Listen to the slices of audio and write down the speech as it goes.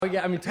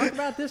Yeah, I mean, talk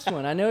about this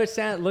one. I know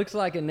looks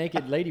like a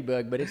naked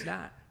ladybug, but it's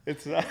not.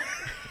 It's not.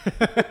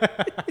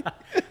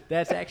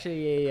 That's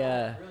actually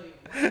a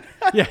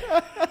yeah.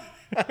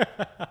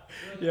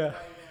 Yeah.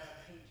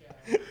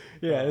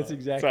 Yeah, that's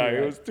exactly Sorry,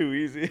 right. it was too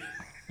easy.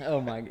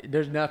 Oh my,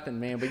 there's nothing,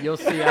 man. But you'll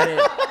see.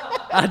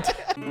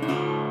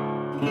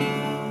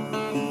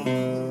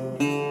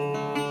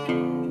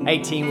 Hey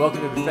team,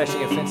 welcome to the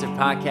Professionally Offensive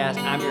Podcast.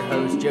 I'm your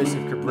host,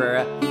 Joseph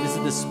Cabrera. This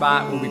is the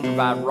spot where we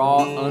provide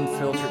raw,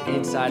 unfiltered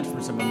insights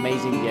from some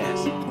amazing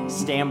guests.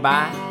 Stand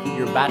by,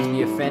 you're about to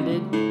be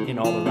offended in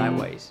all the right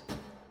ways.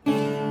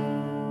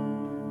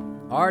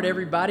 All right,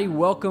 everybody,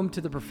 welcome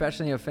to the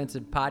Professionally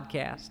Offensive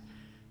Podcast.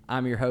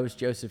 I'm your host,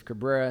 Joseph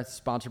Cabrera,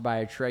 sponsored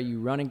by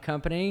Atreyu Running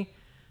Company.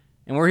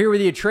 And we're here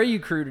with the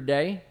Atreyu crew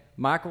today.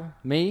 Michael,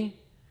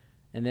 me,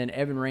 and then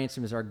Evan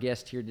Ransom is our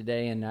guest here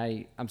today, and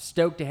I'm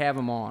stoked to have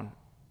him on.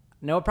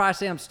 No, I'll probably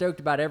say I'm stoked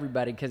about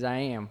everybody because I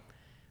am.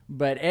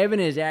 But Evan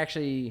has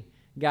actually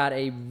got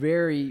a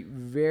very,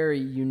 very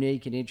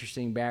unique and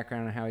interesting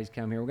background on how he's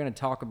come here. We're going to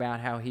talk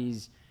about how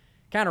he's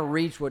kind of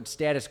reached what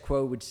status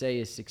quo would say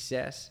is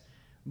success.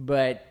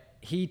 But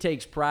he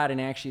takes pride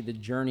in actually the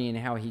journey and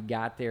how he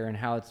got there and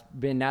how it's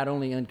been not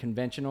only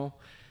unconventional,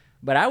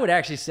 but I would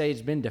actually say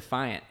it's been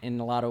defiant in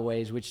a lot of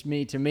ways, which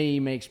to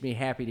me makes me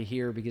happy to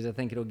hear because I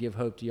think it'll give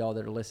hope to y'all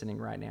that are listening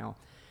right now.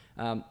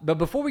 But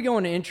before we go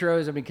into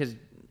intros, because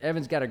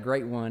Evan's got a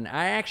great one.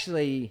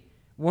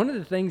 One of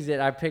the things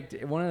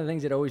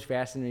that always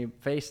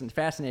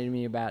fascinated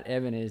me about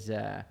Evan is,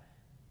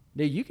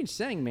 dude, you can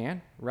sing,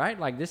 man, right?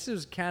 Like this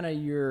is kind of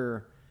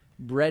your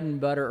bread and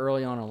butter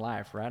early on in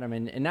life, right? I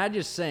mean, and not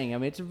just sing. I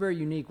mean, it's a very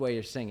unique way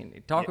of singing.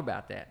 Talk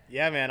about that.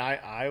 Yeah, man,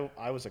 I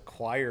was a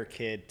choir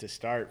kid to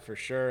start for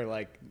sure.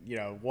 Like,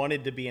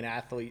 wanted to be an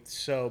athlete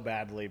so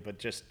badly, but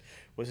just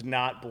was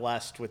not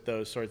blessed with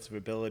those sorts of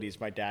abilities.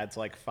 My dad's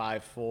like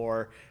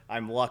 5'4".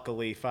 I'm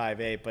luckily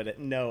 5'8", but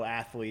no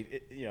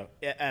athlete,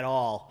 at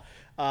all.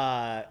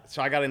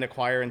 So I got into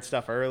choir and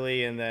stuff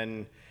early, and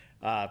then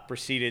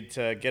proceeded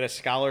to get a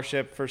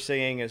scholarship for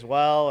singing as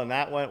well, and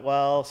that went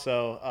well.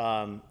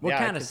 So what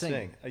kind of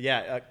singing?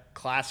 Yeah,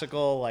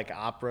 classical, like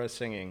opera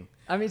singing.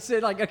 I mean, so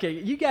like, okay,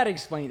 you got to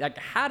explain, like,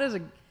 how does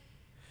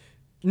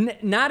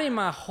not in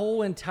my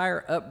whole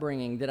entire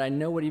upbringing did I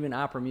know what even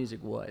opera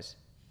music was.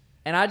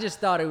 And I just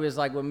thought it was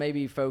like what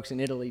maybe folks in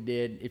Italy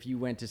did if you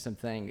went to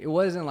something. It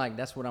wasn't like,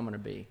 that's what I'm going to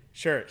be.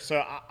 Sure.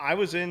 So I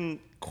was in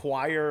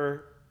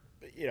choir,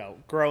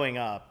 growing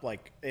up,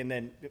 like, and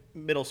then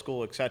middle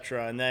school,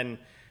 etc. And then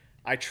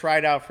I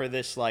tried out for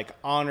this like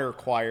honor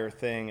choir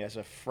thing as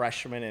a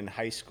freshman in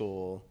high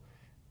school,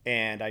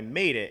 and I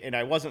made it. And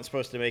I wasn't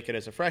supposed to make it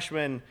as a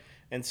freshman.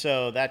 And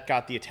so that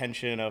got the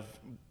attention of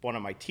one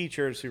of my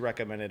teachers who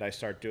recommended I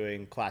start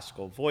doing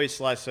classical voice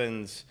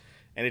lessons.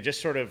 And it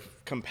just sort of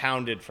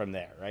compounded from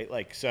there, right?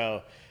 Like,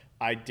 so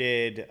I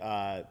did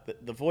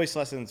the voice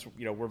lessons,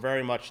 were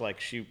very much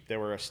like they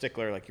were a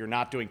stickler, like you're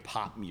not doing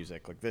pop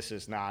music. Like this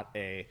is not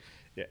a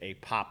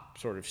pop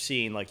sort of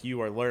scene. Like you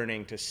are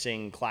learning to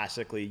sing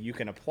classically. You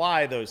can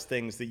apply those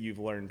things that you've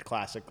learned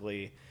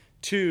classically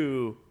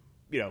to,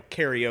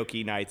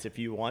 karaoke nights if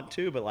you want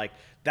to, but like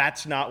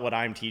that's not what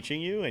I'm teaching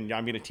you. And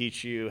I'm going to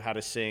teach you how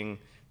to sing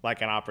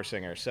like an opera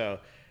singer. So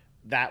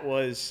that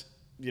was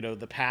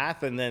the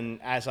path. And then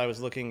as I was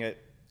looking at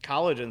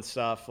college and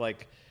stuff,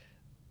 like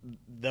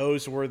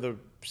those were the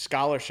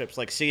scholarships.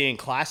 Like singing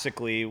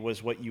classically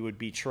was what you would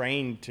be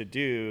trained to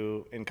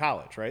do in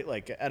college, right?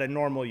 Like at a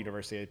normal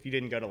university, if you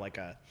didn't go to like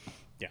a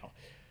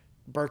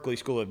Berklee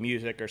School of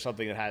Music or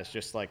something that has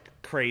just like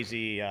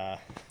crazy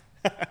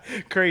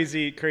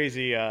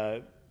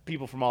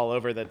people from all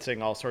over that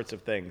sing all sorts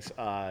of things,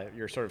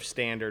 your sort of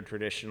standard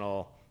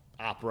traditional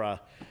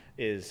opera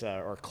is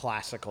or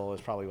classical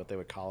is probably what they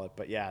would call it.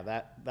 But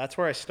yeah, that's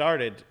where I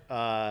started,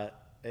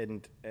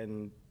 and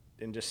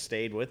just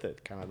stayed with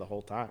it kind of the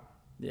whole time.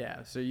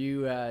 Yeah. So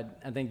you, I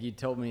think you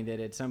told me that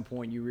at some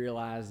point you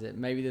realized that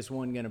maybe this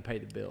wasn't going to pay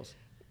the bills.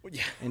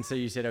 Yeah. And so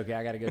you said, okay,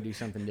 I got to go do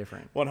something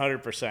different.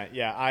 100%.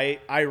 Yeah.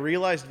 I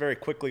realized very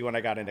quickly when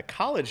I got into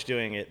college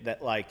doing it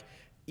that like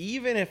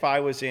even if I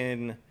was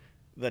in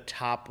the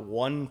top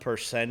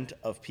 1%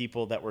 of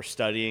people that were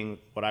studying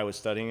what I was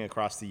studying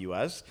across the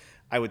U.S.,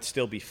 I would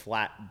still be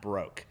flat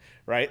broke,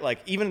 right? Like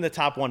even in the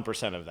top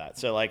 1% of that.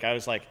 So like I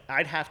was like,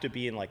 I'd have to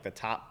be in like the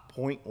top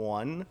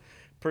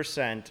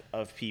 0.1%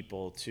 of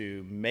people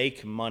to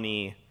make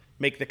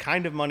the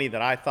kind of money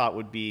that I thought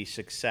would be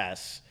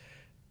success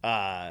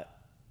at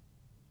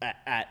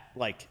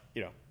like,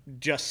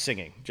 just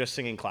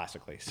singing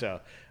classically. So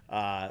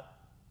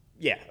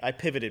yeah, I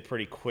pivoted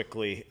pretty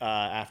quickly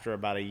after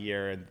about a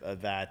year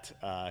of that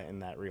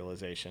in that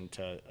realization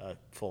to a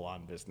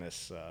full-on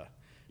business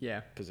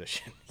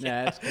position.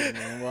 Yeah, that's cool,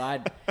 man.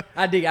 Well,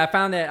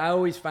 I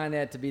always find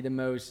that to be the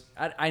most,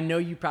 I know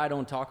you probably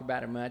don't talk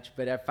about it much,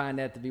 but I find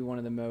that to be one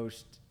of the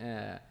most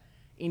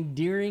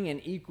endearing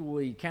and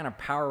equally kind of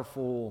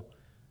powerful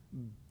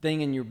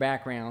thing in your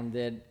background.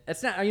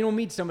 That's not, you don't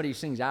meet somebody who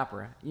sings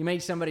opera. You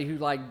meet somebody who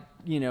like,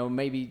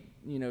 maybe,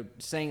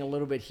 sang a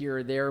little bit here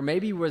or there, or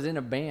maybe was in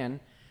a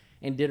band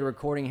and did a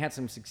recording, had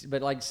some,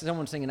 but like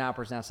someone singing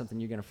opera is not something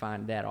you're going to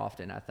find that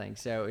often, I think.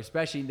 So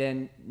especially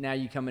then now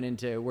you coming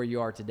into where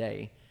you are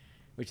today,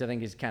 which I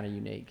think is kind of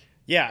unique.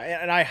 Yeah,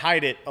 and I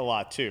hide it a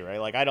lot too,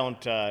 right? Like I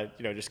don't,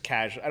 just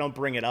casual. I don't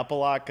bring it up a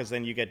lot because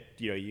then you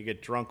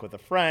get drunk with a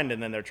friend,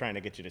 and then they're trying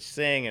to get you to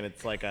sing, and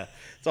it's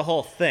a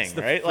whole thing,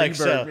 right? Like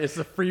so, it's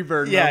the Freebird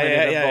moment yeah,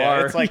 at a bar.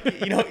 yeah. It's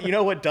like you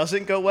know what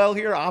doesn't go well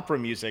here? Opera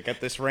music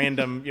at this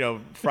random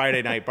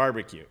Friday night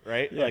barbecue,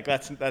 right? Yeah. Like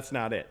that's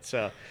not it.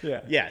 So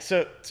yeah.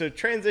 So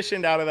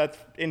transitioned out of that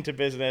into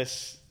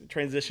business.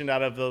 Transitioned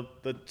out of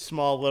the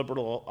small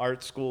liberal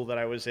arts school that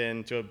I was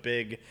in to a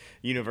big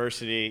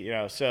university,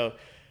 so.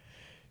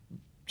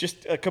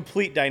 Just a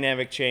complete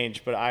dynamic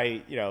change, but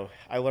I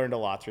learned a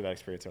lot through that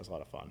experience. It was a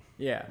lot of fun.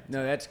 Yeah,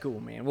 no, that's cool,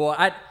 man. Well,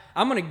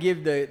 I'm going to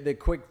give the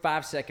quick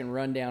 5-second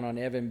rundown on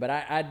Evan, but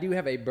I do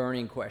have a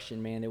burning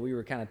question, man, that we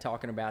were kind of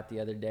talking about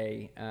the other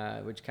day,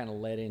 which kind of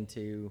led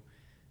into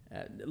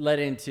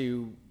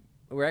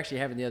we're actually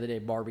having the other day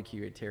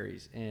barbecue at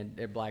Terry's and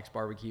at Black's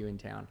Barbecue in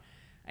town.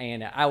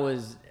 And it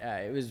was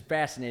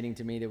fascinating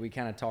to me that we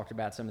kind of talked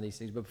about some of these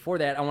things. But before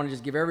that, I want to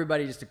just give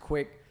everybody just a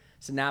quick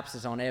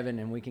synopsis on Evan,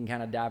 and we can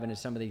kind of dive into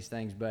some of these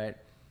things.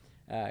 But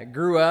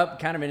grew up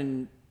kind of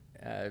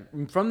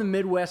from the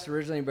Midwest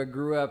originally, but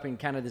grew up in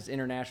kind of this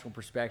international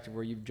perspective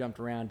where you've jumped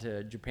around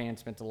to Japan,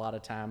 spent a lot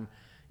of time,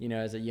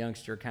 as a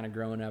youngster kind of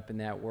growing up in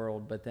that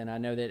world. But then I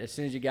know that as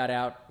soon as you got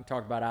out and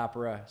talked about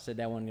opera, said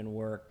that wasn't going to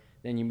work,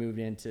 then you moved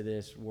into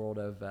this world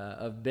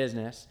of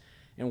business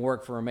and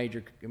worked for a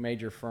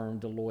major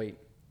firm, Deloitte.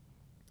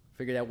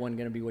 Figured that wasn't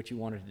going to be what you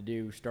wanted to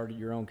do, started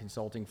your own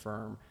consulting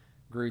firm,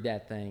 grew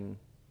that thing,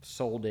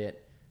 sold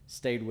it,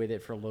 stayed with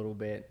it for a little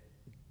bit,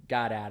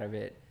 got out of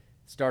it,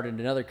 started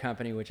another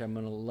company, which I'm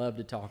going to love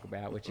to talk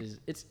about, which is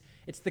it's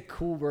the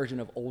cool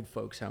version of Old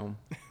Folks Home.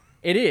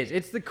 It is.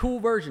 It's the cool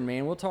version,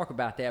 man. We'll talk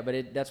about that,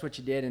 but that's what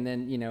you did. And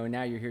then,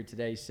 now you're here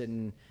today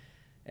sitting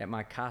at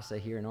my casa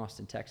here in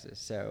Austin, Texas.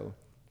 So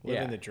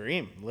Living the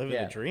dream.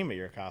 Living the dream at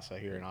your casa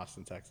here in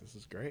Austin, Texas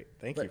is great.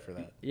 Thank you for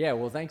that. Yeah,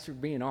 well, thanks for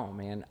being on,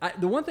 man.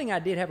 The one thing I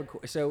did have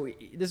so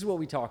this is what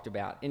we talked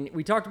about. And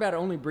we talked about it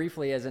only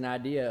briefly as an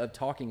idea of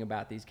talking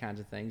about these kinds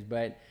of things.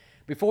 But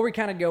before we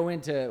kind of go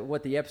into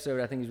what the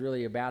episode I think is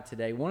really about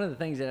today, one of the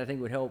things that I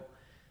think would help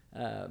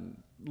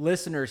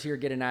listeners here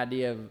get an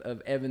idea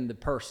of Evan the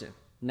person,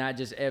 not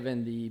just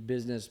Evan the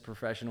business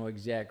professional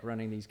exec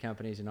running these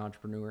companies and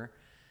entrepreneur,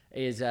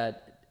 is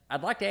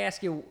I'd like to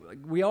ask you,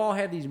 we all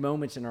have these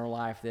moments in our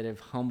life that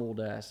have humbled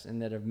us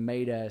and that have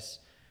made us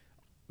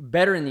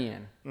better in the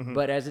end. Mm-hmm.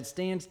 But as it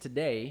stands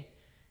today,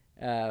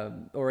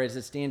 or as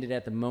it standed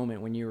at the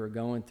moment when you were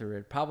going through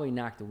it, probably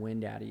knocked the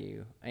wind out of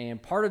you.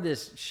 And part of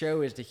this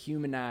show is to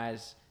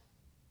humanize,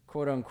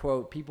 quote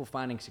unquote, people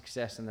finding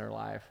success in their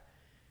life.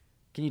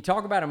 Can you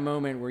talk about a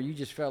moment where you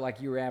just felt like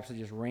you were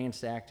absolutely just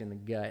ransacked in the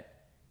gut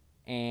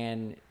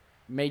and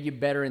made you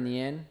better in the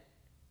end,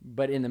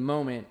 but in the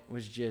moment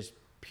was just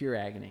pure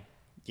agony?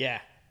 Yeah.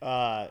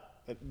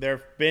 There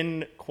have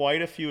been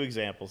quite a few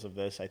examples of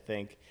this, I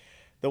think.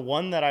 The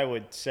one that I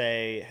would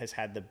say has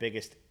had the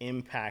biggest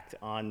impact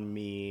on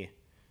me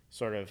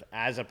sort of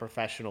as a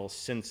professional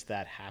since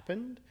that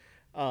happened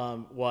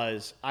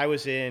was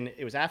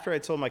it was after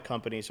I'd sold my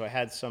company, so I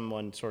had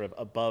someone sort of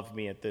above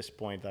me at this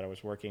point that I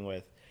was working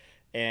with,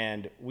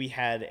 and we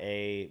had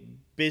a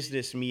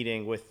business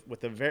meeting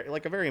with a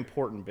very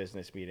important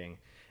business meeting.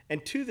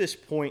 And to this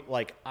point,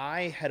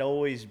 I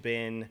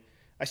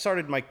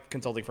started my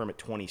consulting firm at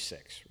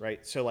 26,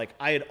 right? So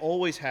I had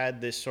always had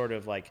this sort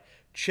of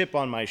chip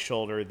on my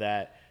shoulder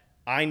that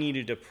I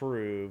needed to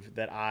prove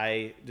that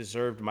I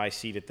deserved my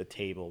seat at the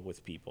table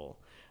with people.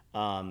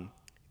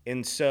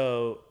 And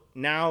so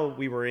now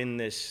we were in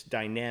this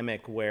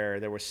dynamic where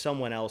there was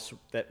someone else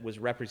that was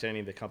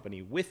representing the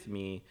company with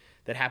me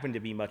that happened to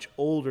be much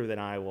older than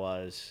I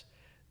was,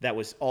 that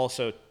was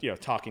also,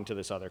 talking to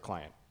this other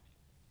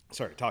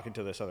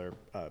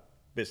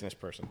business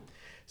person.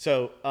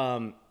 So,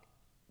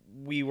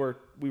 we were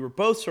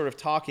both sort of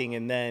talking,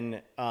 and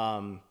then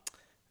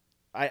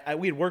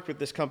we had worked with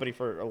this company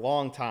for a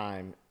long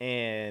time,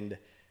 and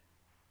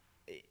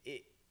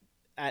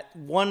at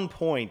one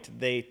point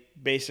they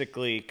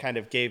basically kind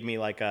of gave me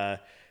a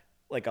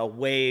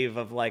wave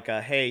of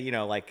hey,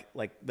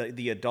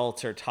 the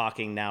adults are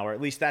talking now, or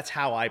at least that's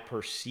how I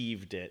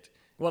perceived it.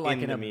 Well,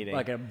 in the meeting,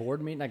 like a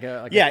board meeting,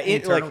 an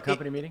internal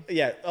company meeting.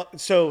 Yeah.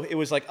 So it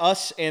was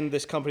us and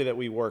this company that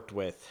we worked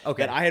with,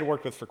 that I had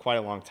worked with for quite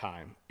a long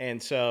time,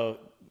 and so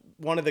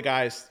one of the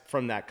guys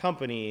from that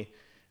company,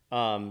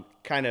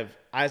 kind of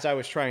as I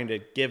was trying to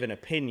give an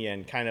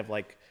opinion, kind of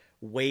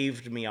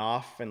waved me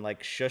off and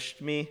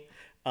shushed me.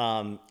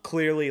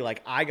 Clearly,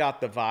 I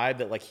got the vibe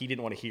that he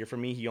didn't want to hear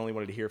from me. He only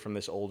wanted to hear from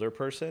this older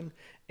person,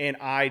 and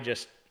I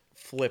just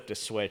flipped a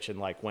switch and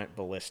went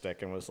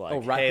ballistic and was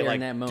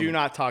hey, do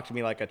not talk to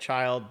me like a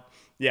child.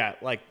 Yeah,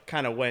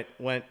 kind of went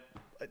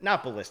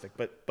not ballistic,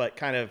 but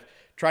kind of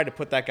tried to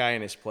put that guy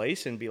in his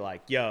place and be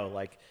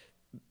yo,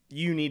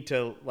 you need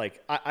to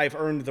I've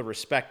earned the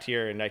respect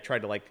here, and I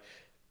tried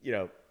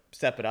to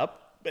step it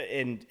up.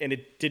 and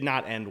it did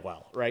not end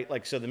well, right?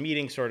 Like, so the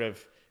meeting sort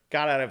of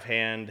got out of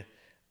hand.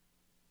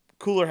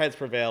 Cooler heads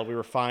prevailed. We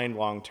were fine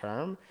long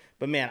term.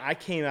 But man, I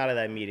came out of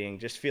that meeting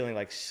just feeling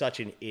like such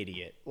an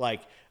idiot.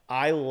 Like,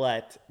 I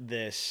let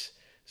this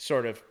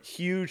sort of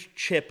huge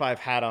chip I've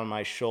had on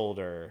my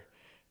shoulder,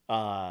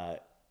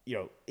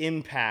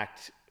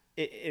 impact.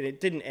 It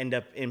didn't end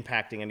up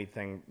impacting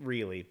anything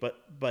really,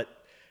 but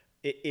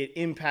it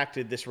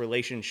impacted this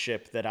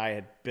relationship that I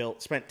had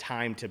spent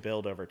time to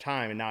build over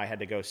time, and now I had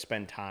to go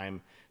spend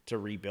time to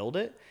rebuild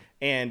it.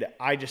 And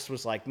I just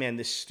was like, man,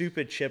 this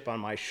stupid chip on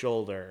my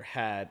shoulder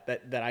had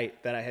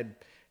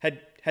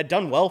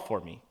done well for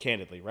me,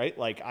 candidly, right?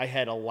 Like, I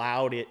had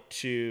allowed it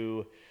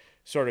to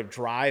sort of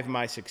drive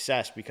my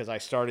success because I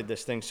started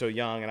this thing so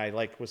young, and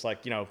I was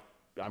like,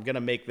 I'm gonna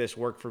make this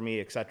work for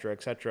me, et cetera,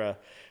 et cetera.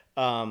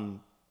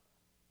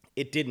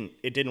 It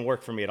didn't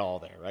work for me at all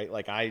there, right?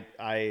 Like,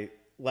 I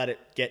let it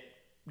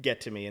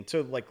get to me. And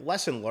so, like,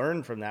 lesson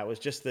learned from that was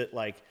just that,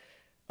 like,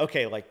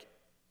 okay, like,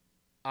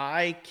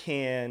 I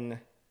can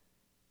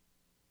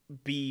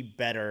be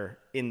better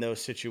in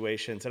those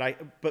situations. And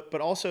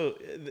but also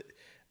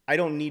I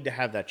don't need to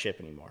have that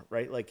chip anymore,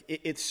 right? Like,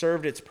 it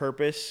served its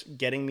purpose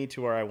getting me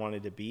to where I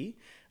wanted to be.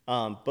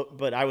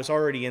 But I was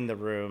already in the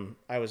room.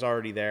 I was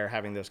already there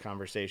having those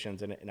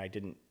conversations, and I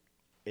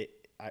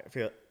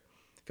feel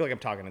like I'm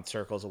talking in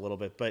circles a little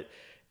bit, but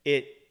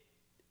it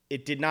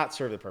did not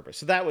serve the purpose.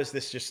 So that was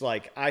this, just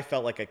like, I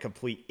felt like a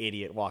complete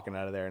idiot walking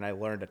out of there, and I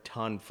learned a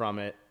ton from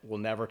it. We'll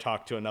never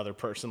talk to another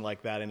person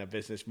like that in a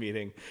business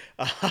meeting.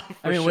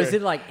 Was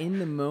it like, in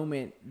the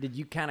moment, did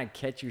you kind of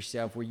catch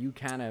yourself where you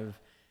kind of,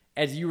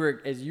 as you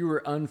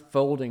were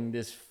unfolding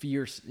this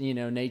fierce,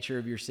 nature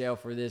of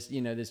yourself, or this,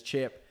 this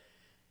chip,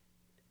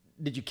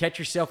 did you catch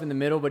yourself in the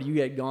middle, but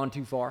you had gone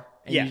too far?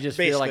 And you just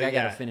feel like, I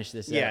got to finish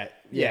this up?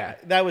 Yeah.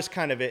 That was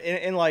kind of it.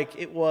 And like,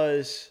 it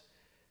was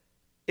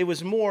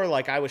more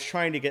like I was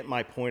trying to get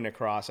my point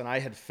across, and I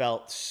had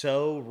felt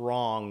so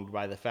wronged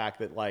by the fact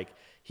that, like,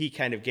 he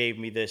kind of gave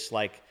me this,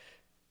 like,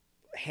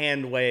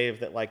 hand wave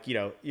that, like,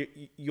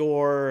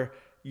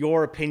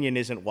 your opinion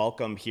isn't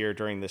welcome here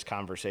during this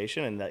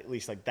conversation. And that, at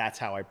least, like, that's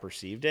how I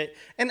perceived it.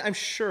 And I'm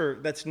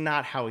sure that's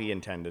not how he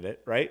intended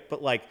it, right?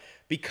 But, like,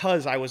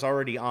 because I was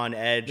already on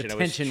edge, the and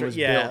tension was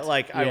built.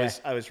 Like, I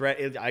was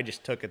ready. I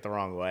just took it the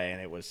wrong way,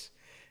 and it was,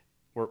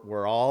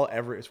 we're all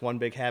it's one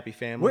big happy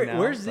family now.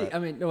 Where's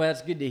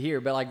that's good to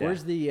hear, but, like,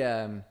 where's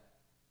the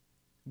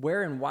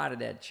where and why did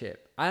that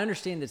chip? I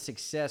understand that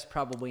success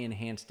probably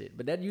enhanced it,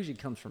 but that usually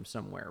comes from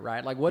somewhere,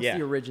 right? Like, what's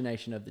the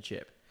origination of the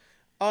chip?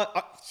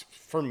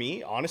 For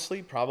me,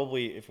 honestly,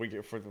 probably if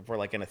we're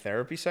like in a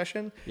therapy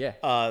session,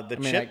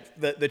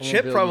 the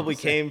chip probably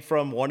came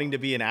from wanting to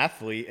be an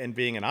athlete and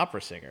being an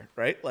opera singer,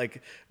 right?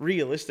 Like,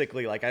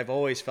 realistically, like, I've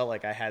always felt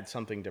like I had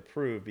something to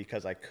prove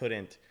because I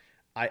couldn't.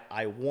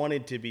 I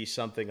wanted to be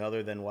something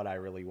other than what I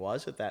really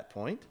was at that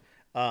point.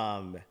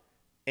 And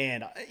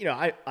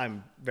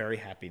I'm very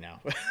happy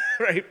now,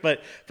 right?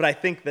 But I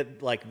think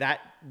that, like,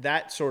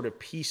 that sort of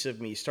piece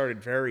of me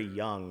started very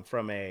young,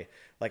 from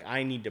like,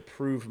 I need to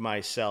prove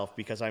myself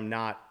because I'm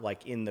not,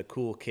 like, in the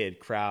cool kid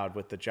crowd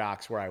with the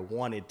jocks where I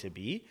wanted to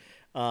be.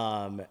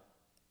 Even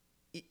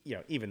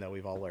though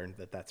we've all learned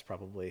that that's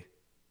probably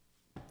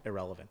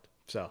irrelevant.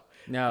 So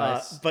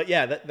no, but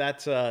yeah,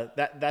 that's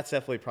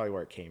definitely probably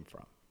where it came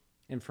from.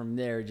 And from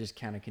there, it just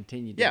kind of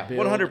continued to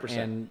build. 100%.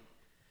 And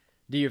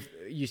do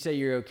you say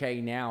you're okay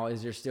now?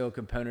 Is there still a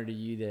component of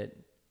you that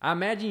I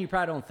imagine you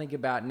probably don't think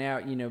about now,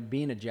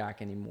 being a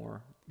jock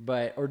anymore?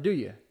 Or do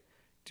you?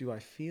 Do I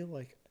feel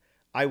like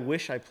I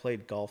wish I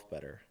played golf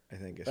better? I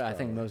think I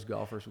think most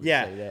golfers would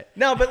say that.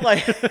 No, but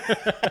like,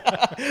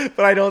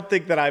 but I don't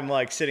think that I'm,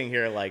 like, sitting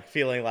here, like,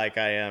 feeling like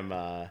I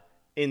am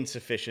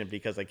insufficient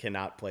because I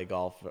cannot play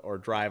golf or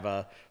drive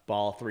a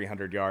ball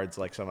 300 yards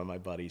like some of my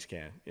buddies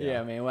can.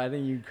 Yeah, man. Well, I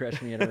think you'd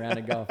crush me at a round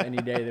of golf any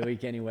day of the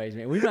week anyways,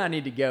 man. We might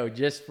need to go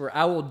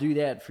I will do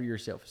that for your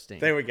self-esteem.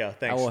 There we go.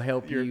 Thanks. I will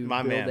help you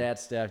build man. that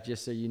stuff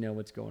just so you know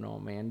what's going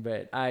on, man.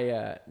 But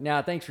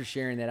thanks for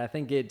sharing that. I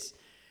think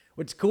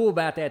what's cool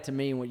about that to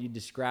me, and what you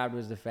described,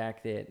 was the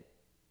fact that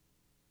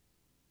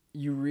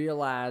you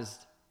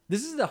realized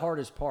this is the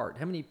hardest part.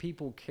 How many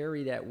people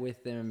carry that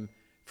with them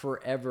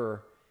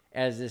forever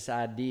as this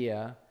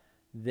idea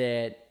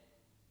that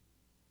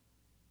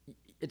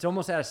it's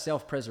almost out of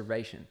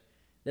self-preservation,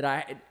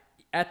 that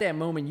at that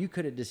moment, you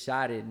could have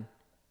decided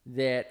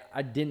that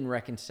I didn't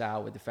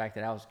reconcile with the fact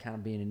that I was kind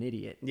of being an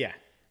idiot. Yeah.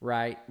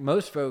 Right?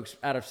 Most folks,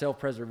 out of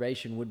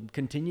self-preservation, would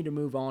continue to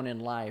move on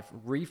in life,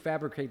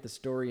 refabricate the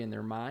story in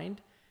their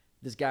mind.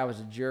 This guy was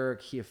a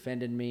jerk. He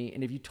offended me.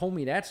 And if you told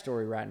me that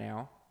story right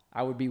now,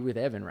 I would be with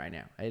Evan right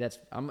now. Hey,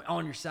 I'm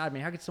on your side,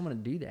 man. How could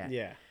someone do that?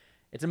 Yeah.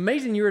 It's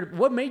amazing.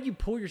 What made you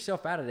pull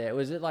yourself out of that?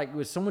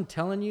 Was someone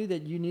telling you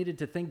that you needed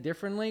to think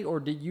differently, or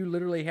did you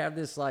literally have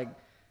this, like,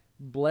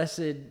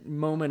 blessed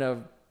moment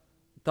of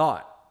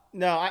thought?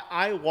 No,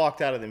 I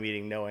walked out of the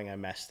meeting knowing I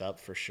messed up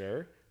for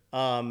sure.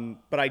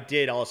 But I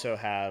did also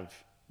have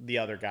the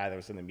other guy that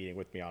was in the meeting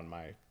with me on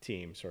my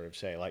team sort of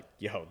say like,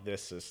 yo,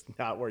 this is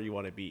not where you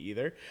want to be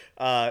either.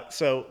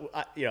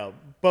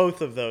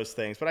 Both of those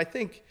things. But I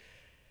think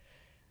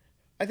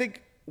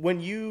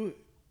when you,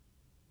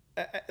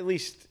 at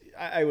least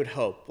I would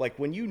hope, like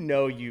when you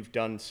know you've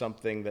done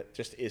something that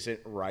just isn't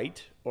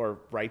right or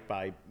right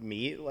by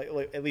me, like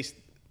at least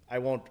I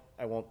won't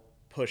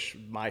push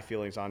my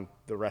feelings on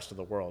the rest of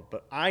the world.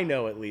 But I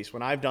know at least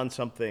when I've done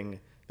something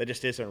that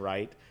just isn't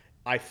right,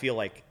 I feel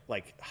like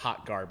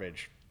hot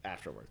garbage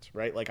afterwards,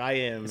 right? Like I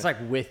am. It's like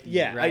with you,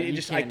 yeah.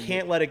 right? I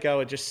can't let it go.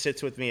 It just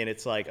sits with me, and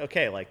it's like,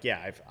 okay, like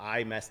yeah,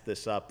 I messed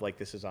this up. Like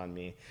this is on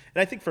me.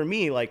 And I think for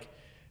me, like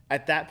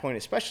at that point,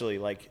 especially,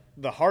 like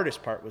the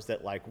hardest part was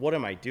that like, what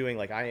am I doing?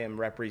 Like I am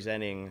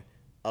representing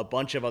a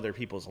bunch of other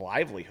people's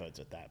livelihoods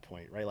at that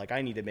point, right? Like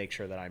I need to make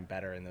sure that I'm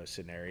better in those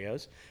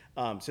scenarios.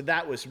 So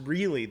that was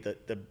really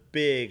the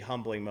big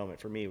humbling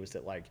moment for me, was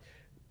that like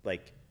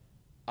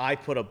I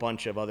put a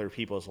bunch of other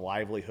people's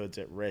livelihoods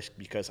at risk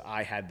because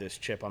I had this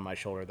chip on my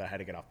shoulder that I had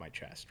to get off my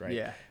chest, right?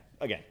 Yeah.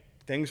 Again,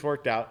 things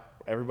worked out.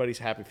 Everybody's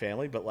a happy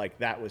family, but like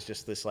that was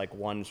just this like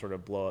one sort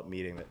of blow up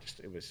meeting that just,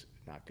 it was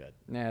not good.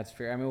 No, that's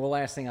fair. I mean, well,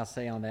 last thing I'll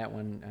say on that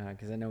one,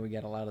 because I know we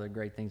got a lot of the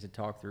great things to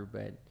talk through,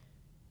 but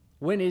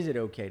when is it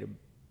okay to,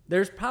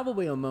 there's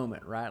probably a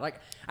moment, right? Like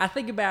I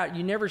think about,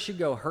 you never should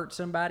go hurt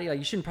somebody. Like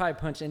you shouldn't probably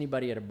punch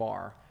anybody at a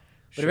bar.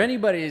 But Sure. if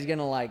anybody is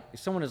gonna like,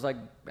 if someone is like,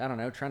 I don't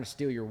know, trying to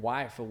steal your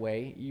wife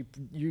away,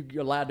 you're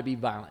allowed to be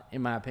violent,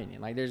 in my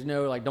opinion. Like there's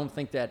no like, don't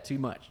think that too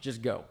much.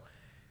 Just go.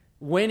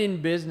 When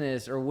in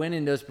business or when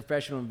in those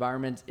professional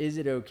environments, is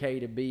it okay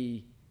to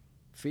be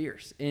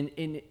fierce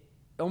in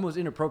almost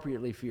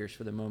inappropriately fierce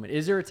for the moment?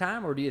 Is there a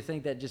time, or do you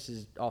think that just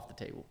is off the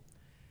table?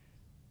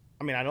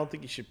 I mean, I don't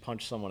think you should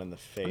punch someone in the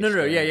face. No,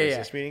 during yeah, a yeah.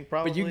 business meeting,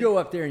 probably. But you go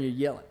up there and you're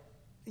yelling.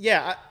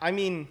 Yeah, I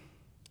mean,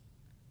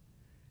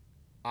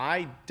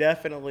 I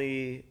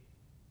definitely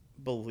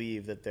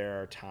believe that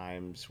there are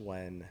times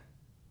when,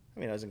 I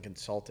mean, I was in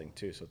consulting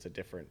too, so it's a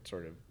different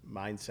sort of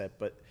mindset,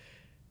 but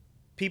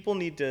people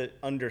need to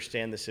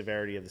understand the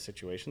severity of the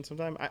situation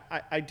sometimes.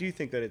 I do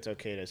think that it's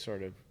okay to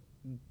sort of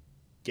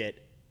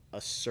get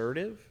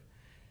assertive.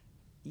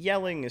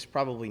 Yelling is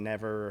probably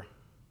never,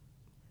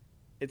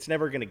 it's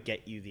never going to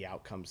get you the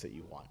outcomes that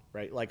you want,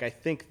 right? Like, I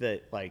think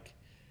that, like,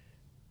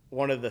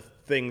 one of the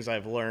things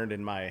I've learned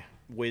in my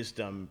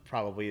wisdom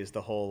probably is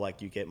the whole,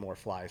 like, you get more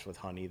flies with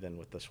honey than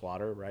with the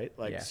swatter, right?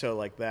 Like, Yeah. So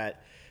like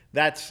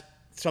that's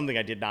something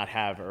I did not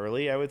have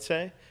early, I would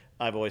say.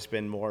 I've always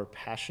been more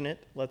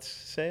passionate, let's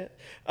say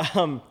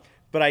it.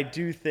 But I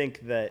do think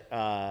that,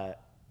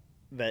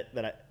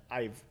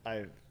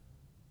 I've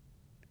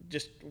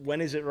just,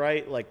 when is it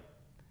right? Like,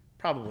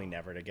 probably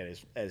never to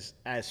get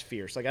as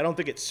fierce. Like, I don't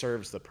think it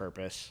serves the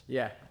purpose.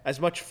 Yeah.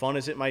 As much fun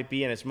as it might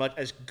be, and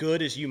as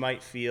good as you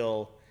might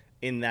feel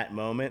in that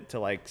moment to,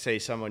 like, say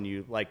someone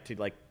you like to,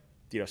 like,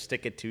 you know,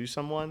 stick it to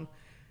someone,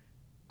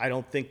 I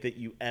don't think that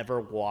you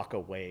ever walk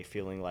away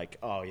feeling like,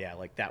 oh yeah,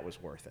 like that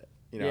was worth it.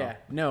 You know? Yeah,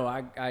 no,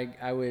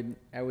 I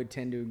would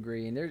tend to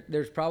agree, and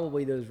there's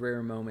probably those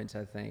rare moments,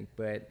 I think,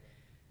 but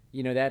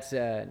you know, that's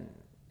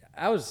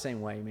I was the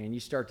same way, man. You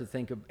start to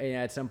think of,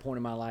 at some point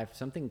in my life,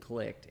 something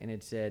clicked, and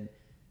it said,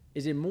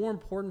 is it more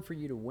important for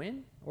you to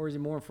win, or is it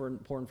more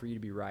important for you to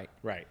be right?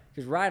 Right.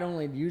 Because right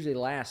only usually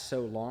lasts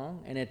so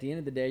long, and at the end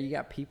of the day, you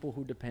got people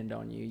who depend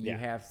on you. You Yeah.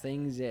 have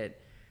things that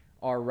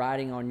are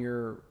riding on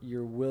your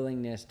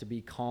willingness to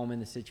be calm in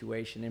the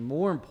situation, and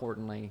more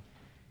importantly,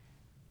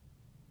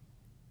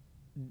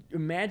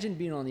 imagine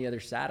being on the other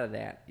side of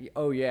that.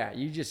 Oh yeah,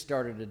 you just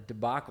started a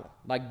debacle.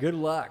 Like, good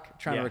luck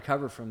trying to Yeah.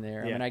 recover from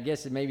there. I Yeah. mean, I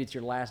guess maybe it's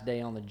your last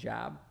day on the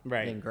job.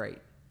 Right. Then great.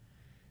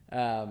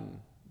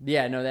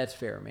 Yeah, no, that's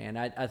fair, man.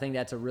 I think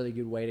that's a really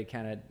good way to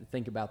kind of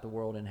think about the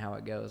world and how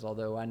it goes.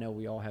 Although I know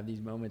we all have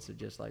these moments of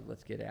just like,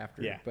 let's get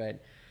after Yeah. it. But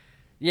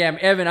yeah,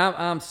 Evan,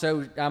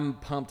 I'm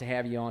pumped to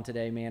have you on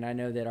today, man. I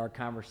know that our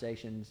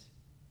conversations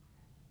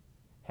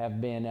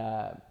have been,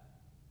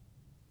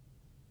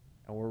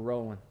 we're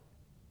rolling.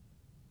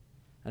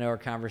 I know our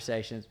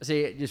conversations.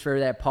 See, just for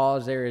that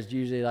pause there is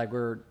usually like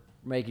we're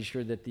making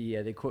sure that the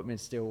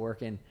equipment's still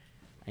working,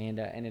 and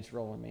it's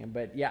rolling, man.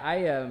 But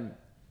yeah,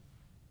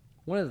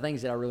 one of the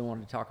things that I really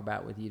wanted to talk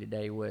about with you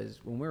today was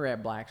when we were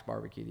at Black's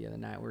Barbecue the other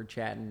night. We were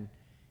chatting,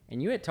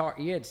 and you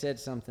had said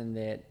something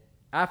that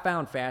I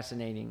found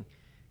fascinating,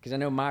 because I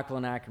know Michael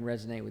and I can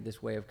resonate with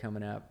this way of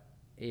coming up.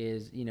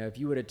 Is, you know, if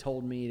you would have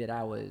told me that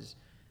I was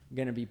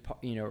going to be,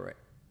 you know,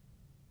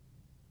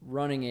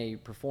 running a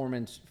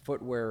performance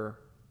footwear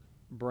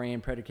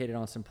brand predicated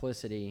on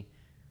simplicity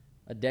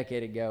a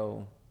decade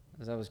ago,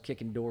 as I was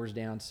kicking doors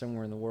down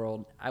somewhere in the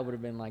world, I would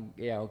have been like,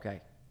 yeah,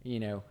 okay,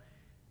 you know.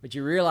 But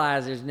you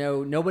realize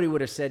nobody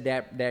would have said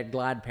that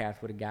glide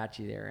path would have got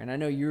you there. And I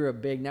know you're a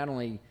big, not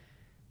only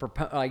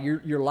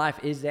your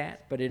life is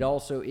that, but it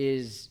also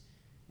is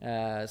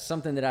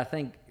something that I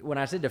think, when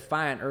I said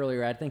defiant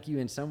earlier, I think you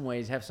in some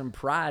ways have some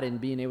pride in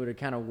being able to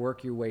kind of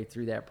work your way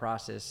through that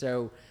process.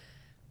 So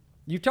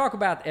you talk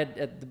about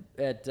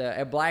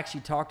at Black's,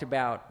 you talked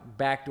about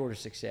backdoor to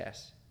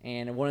success.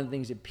 And one of the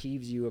things that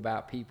peeves you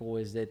about people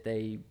is that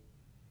they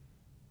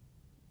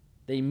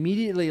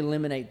immediately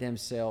eliminate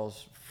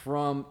themselves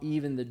from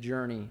even the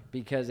journey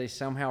because they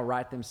somehow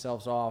write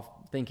themselves off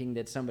thinking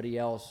that somebody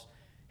else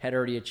had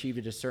already achieved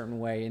it a certain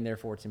way and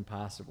therefore it's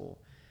impossible.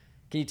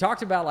 Can you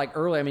talk about like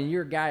early, I mean,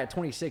 you're a guy at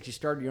 26, you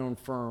started your own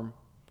firm,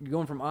 you're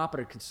going from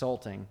opera to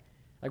consulting.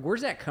 Like,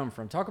 where's that come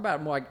from? Talk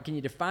about more, like, can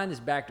you define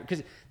this backdoor?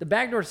 Because the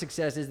backdoor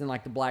success isn't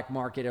like the black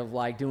market of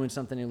like doing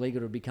something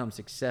illegal to become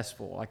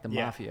successful, like the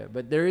mafia.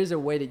 But there is a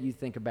way that you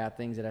think about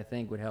things that I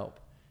think would help.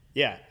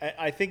 Yeah,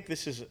 I think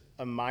this is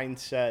a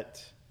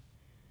mindset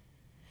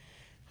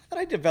that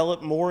I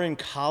developed more in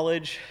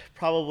college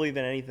probably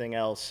than anything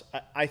else.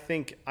 I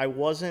think I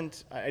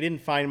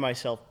didn't find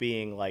myself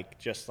being like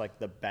just like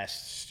the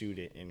best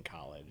student in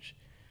college.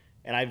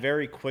 And I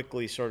very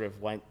quickly sort of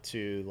went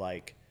to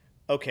like,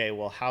 okay,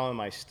 well, how am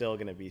I still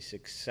going to be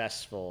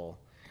successful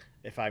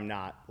if I'm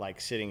not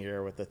like sitting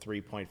here with a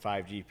 3.5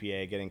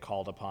 GPA getting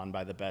called upon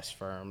by the best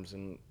firms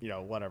and, you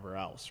know, whatever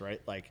else,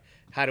 right? Like,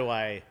 how do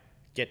I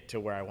get to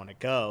where I want to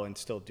go and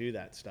still do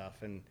that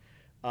stuff? And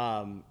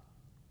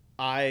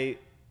I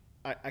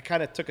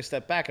kind of took a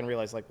step back and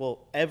realized, like,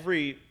 well,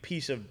 every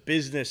piece of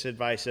business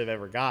advice I've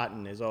ever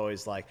gotten is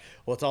always like,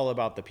 well, it's all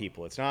about the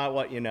people. It's not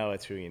what you know,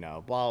 it's who you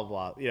know, blah,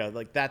 blah, blah. You know,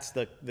 like that's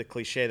the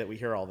cliche that we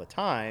hear all the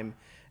time.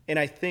 And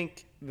I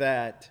think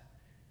that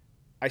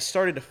I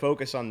started to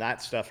focus on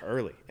that stuff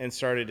early and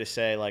started to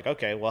say, like,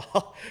 okay,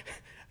 well,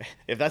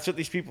 if that's what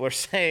these people are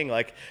saying,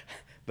 like,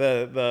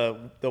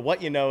 the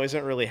what you know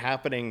isn't really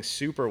happening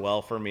super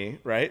well for me,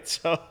 right?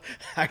 So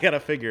I got to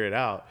figure it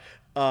out.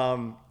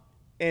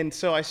 And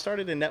so I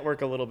started to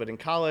network a little bit in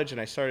college,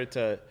 and I started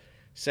to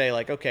say,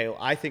 like, okay, well,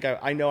 I think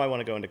I know I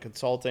want to go into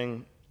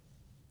consulting.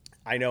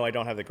 I know I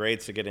don't have the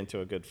grades to get into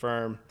a good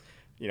firm.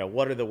 You know,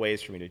 what are the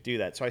ways for me to do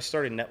that? So I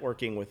started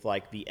networking with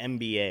like the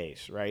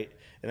MBAs, right?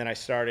 And then I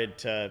started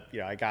to,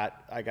 you know, I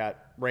got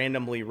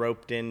randomly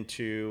roped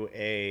into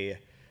a,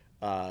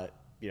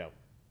 you know,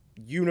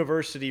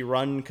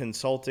 university-run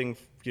consulting,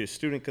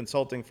 student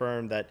consulting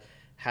firm that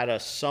had a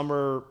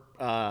summer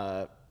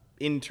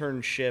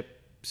internship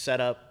set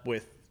up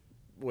with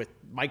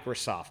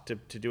Microsoft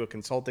to do a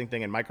consulting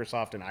thing in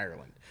Microsoft in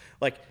Ireland.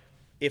 Like,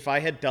 if I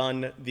had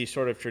done the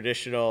sort of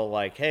traditional,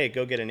 like, hey,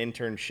 go get an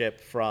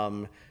internship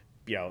from,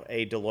 you know,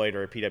 a Deloitte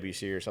or a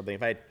PwC or something,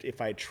 if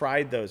I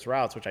tried those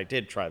routes, which I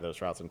did try those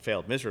routes and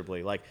failed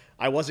miserably, like,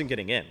 I wasn't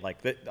getting in.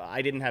 Like,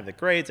 I didn't have the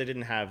grades, I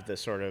didn't have the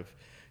sort of,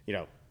 you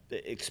know,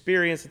 the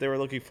experience that they were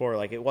looking for.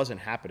 Like, it wasn't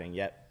happening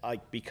yet.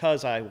 Like,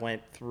 because I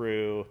went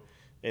through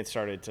and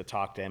started to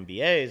talk to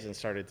MBAs and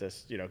started to,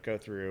 you know, go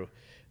through,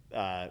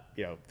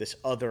 you know, this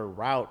other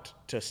route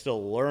to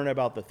still learn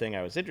about the thing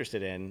I was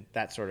interested in,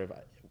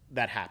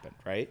 that happened,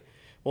 right?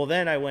 Well,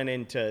 then I went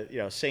into, you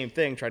know, same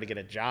thing, tried to get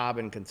a job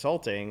in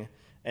consulting,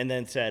 and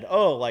then said,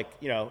 oh, like,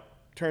 you know,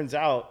 turns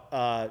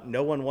out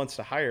no one wants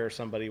to hire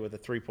somebody with a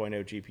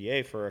 3.0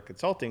 GPA for a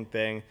consulting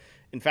thing.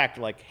 In fact,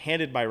 like,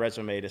 handed my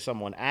resume to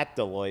someone at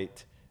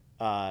Deloitte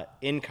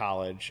in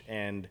college,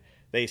 and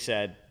they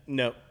said,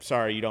 no,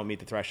 sorry, you don't meet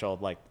the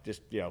threshold. Like,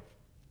 just, you know,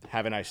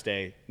 have a nice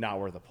day, not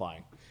worth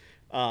applying.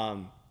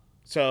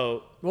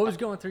 So what was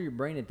going through your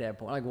brain at that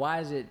point? Like, why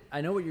is it,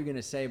 I know what you're going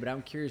to say, but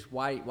I'm curious,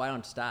 why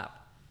don't stop?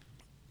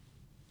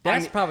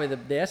 That's probably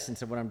the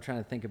essence of what I'm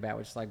trying to think about,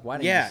 which is like, why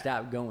didn't you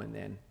stop going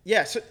then?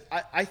 Yeah, so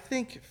I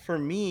think for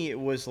me, it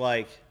was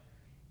like,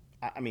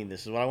 I mean,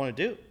 this is what I want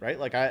to do, right?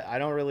 Like, I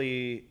don't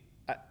really,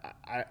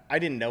 I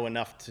didn't know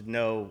enough to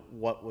know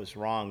what was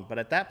wrong. But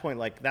at that point,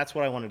 like, that's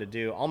what I wanted to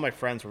do. All my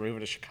friends were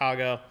moving to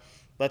Chicago.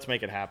 Let's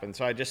make it happen.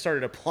 So I just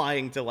started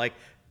applying to, like,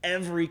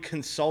 every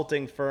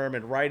consulting firm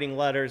and writing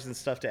letters and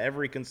stuff to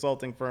every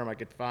consulting firm I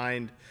could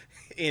find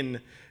in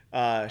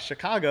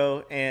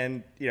Chicago,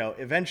 and, you know,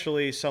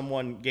 eventually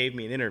someone gave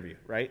me an interview,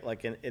 right?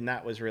 Like, and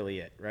that was really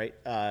it, right?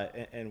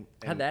 And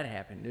how'd that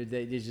happen?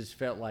 It just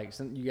felt like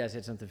you guys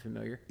had something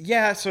familiar?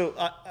 Yeah, so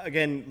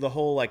again, the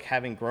whole, like,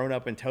 having grown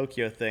up in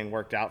Tokyo thing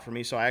worked out for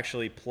me. So I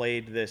actually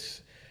played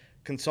this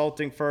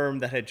consulting firm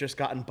that had just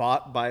gotten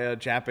bought by a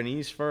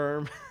Japanese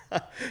firm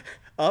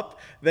up.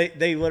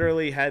 They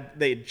literally had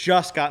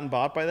just gotten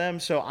bought by them.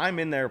 So I'm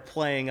in there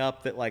playing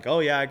up that, like, oh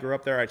yeah, I grew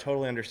up there, I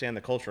totally understand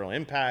the cultural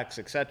impacts,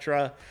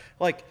 etc.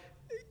 Like,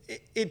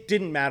 it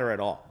didn't matter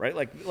at all, right?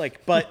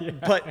 But yeah.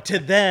 But to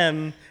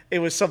them, it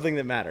was something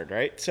that mattered,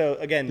 right? So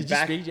again, did you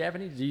speak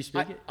Japanese? Do you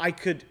speak it? I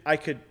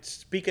could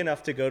speak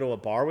enough to go to a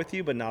bar with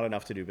you, but not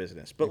enough to do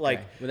business. But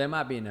okay. Well, that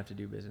might be enough to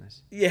do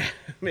business. Yeah,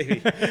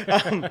 maybe.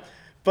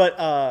 But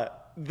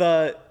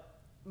the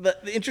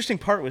interesting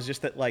part was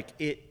just that, like,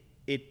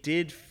 it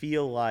did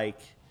feel like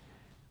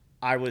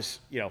I was,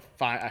 you know,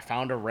 I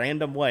found a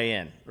random way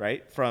in,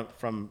 right?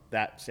 From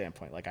that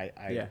standpoint, like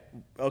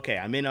okay,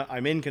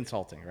 I'm in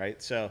consulting,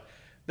 right? So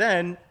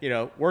then, you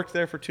know, worked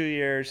there for 2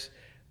 years.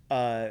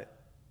 I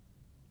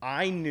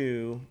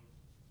knew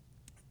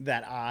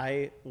that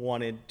I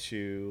wanted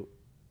to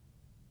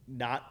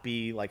not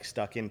be, like,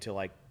 stuck into,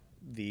 like,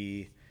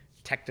 the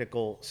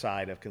technical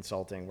side of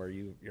consulting where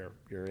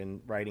you're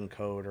in writing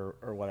code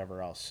or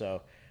whatever else.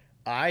 So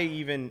I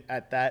even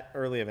at that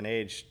early of an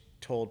age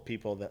told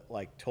people that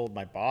told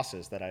my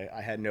bosses that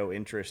I had no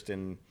interest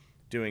in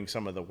doing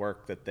some of the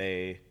work that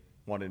they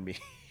wanted me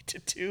to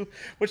do,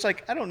 which I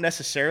don't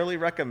necessarily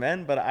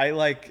recommend, but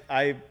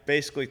I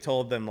basically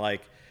told them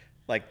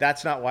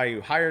that's not why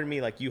you hired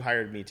me. You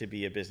hired me to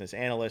be a business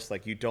analyst.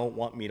 You don't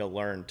want me to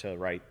learn to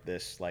write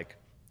this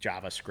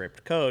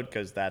JavaScript code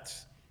because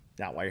that's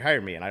not why you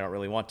hired me, and I don't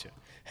really want to.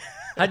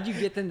 How did you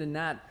get them to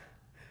not?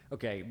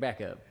 Okay,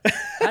 back up.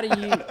 How do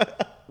you?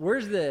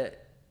 Where's the?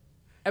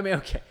 I mean,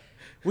 okay,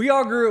 we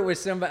all grew up with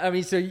somebody. I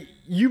mean, so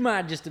you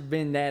might just have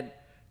been that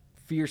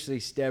fiercely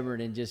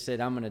stubborn and just said,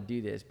 "I'm going to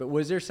do this." But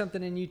was there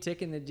something in you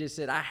ticking that just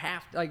said, "I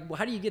have to"?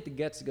 How do you get the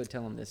guts to go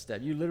tell them this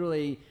stuff? You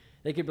literally,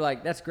 they could be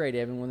like, "That's great,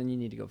 Evan. Well, then you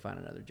need to go find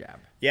another job."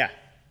 Yeah.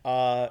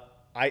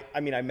 I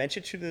mean, I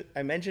mentioned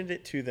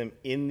it to them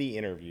in the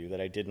interview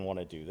that I didn't want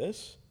to do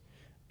this,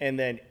 and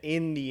then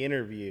in the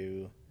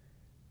interview,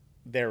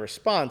 their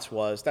response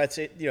was, "That's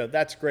it.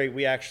 That's great.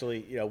 We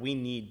actually, we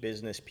need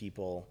business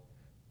people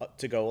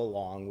to go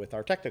along with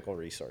our technical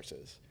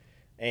resources."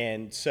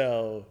 And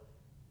so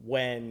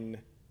when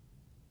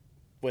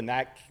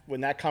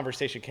that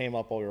conversation came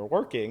up while we were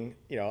working,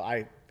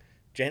 I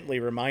gently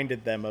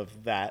reminded them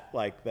of that,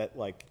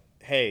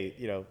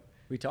 hey,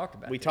 We talked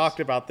about. we talked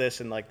about this,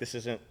 and this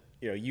isn't,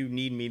 you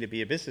need me to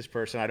be a business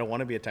person. I don't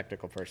want to be a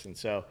technical person.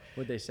 So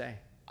What'd they say?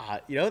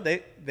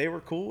 they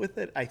were cool with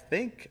it, I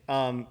think.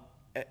 I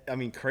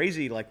mean,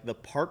 crazy. The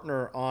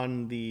partner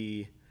on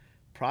the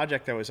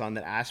project I was on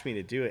that asked me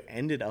to do it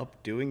ended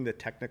up doing the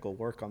technical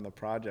work on the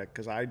project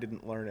because I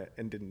didn't learn it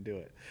and didn't do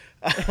it.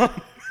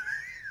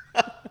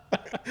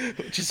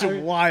 Which is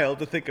wild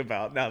to think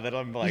about now that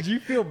I'm Did you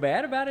feel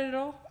bad about it at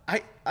all?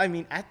 I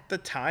mean, at the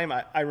time,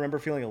 I remember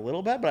feeling a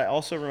little bad, but I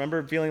also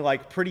remember feeling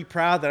pretty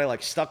proud that I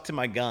stuck to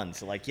my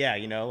guns. Yeah,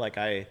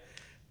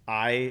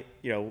 I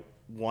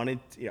wanted,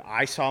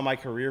 I saw my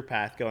career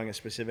path going a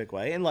specific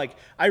way. And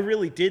I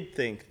really did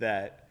think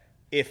that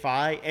if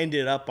I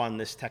ended up on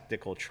this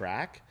technical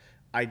track,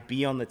 I'd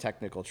be on the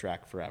technical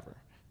track forever.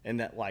 And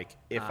that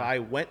if I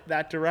went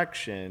that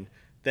direction,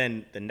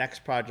 then the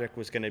next project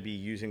was going to be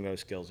using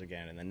those skills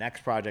again. And the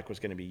next project was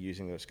going to be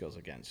using those skills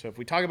again. So if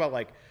we talk about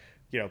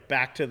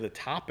back to the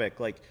topic,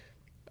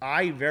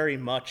 I very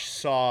much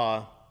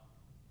saw,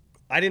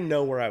 I didn't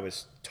know where I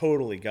was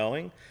totally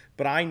going,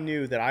 but I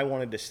knew that I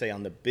wanted to stay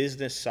on the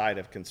business side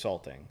of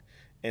consulting.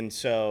 And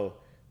so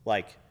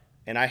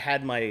and I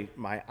had my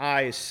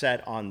eyes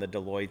set on the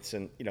Deloittes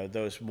and,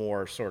 those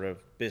more sort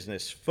of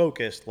business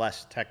focused,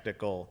 less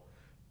technical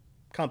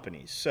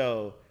companies.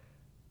 So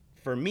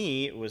for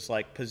me, it was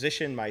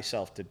position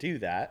myself to do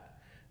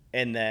that.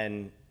 And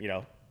then,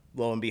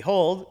 lo and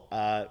behold,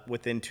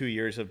 within 2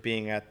 years of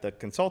being at the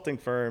consulting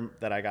firm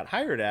that I got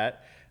hired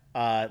at,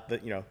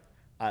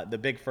 the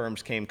big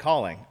firms came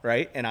calling,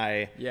 right? And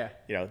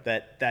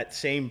that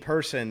same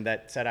person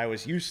that said I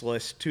was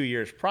useless 2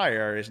 years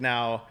prior is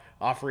now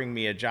offering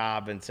me a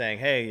job and saying,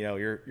 hey,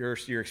 your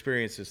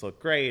experiences look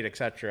great, et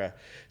cetera.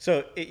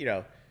 So,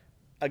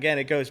 again,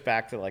 it goes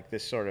back to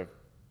this sort of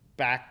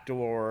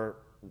backdoor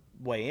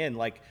way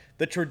in.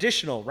 The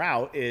traditional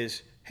route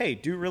is, hey,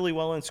 do really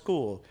well in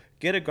school,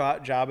 get a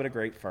job at a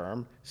great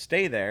firm,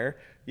 stay there,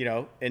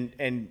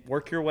 and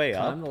work your way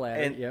up. Climb the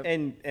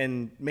ladder,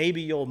 and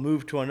maybe you'll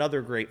move to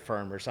another great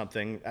firm or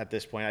something at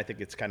this point. I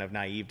think it's kind of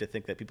naive to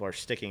think that people are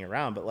sticking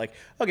around, but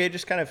okay,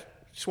 just kind of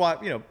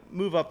swap,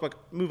 move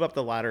up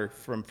the ladder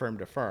from firm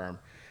to firm.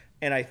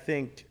 And I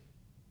think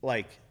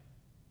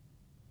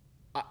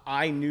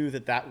I knew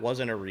that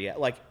wasn't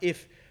a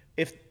if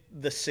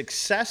the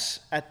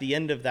success at the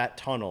end of that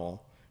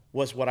tunnel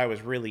was what I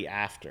was really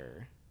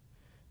after,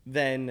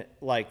 then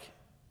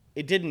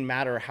it didn't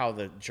matter how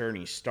the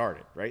journey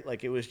started, right?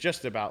 It was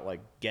just about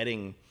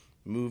getting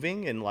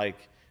moving and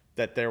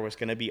that there was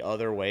going to be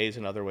other ways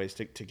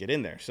to get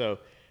in there. So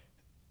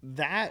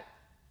that's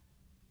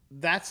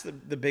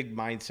the big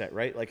mindset,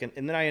 right?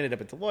 And then I ended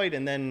up at Deloitte,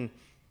 and then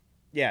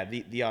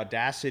the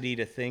audacity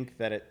to think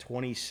that at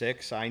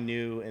 26 I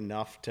knew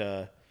enough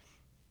to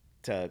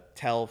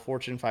tell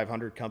Fortune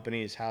 500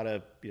 companies how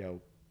to,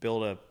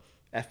 build a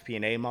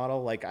FP&A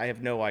model. I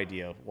have no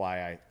idea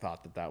why I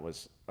thought that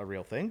was a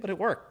real thing, but it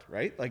worked,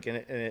 right?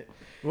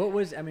 What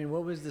was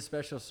the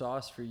special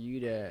sauce for you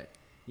to,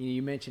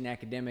 you mentioned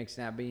academics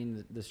not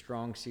being the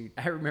strong suit.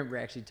 I remember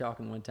actually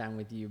talking one time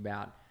with you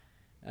about,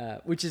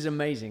 which is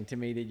amazing to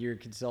me that you're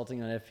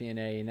consulting on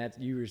FP&A, and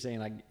that you were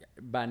saying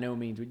by no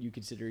means would you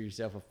consider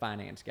yourself a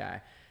finance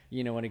guy,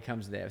 when it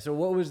comes to that. So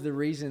what was the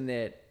reason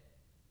that?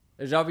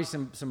 There's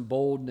obviously some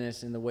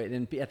boldness in the way,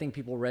 and I think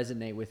people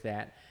resonate with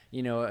that.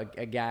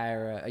 A guy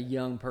or a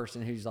young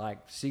person who's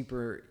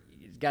super,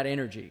 got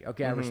energy.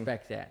 Okay, I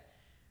respect that.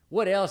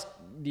 What else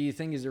do you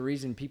think is the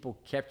reason people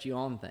kept you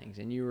on things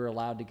and you were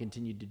allowed to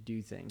continue to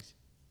do things?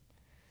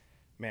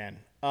 Man,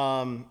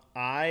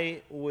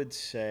 I would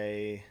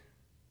say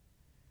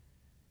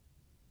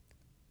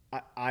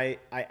I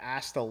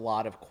asked a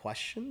lot of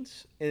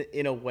questions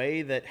in a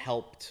way that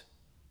helped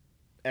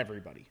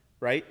everybody,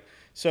 right?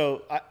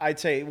 So I'd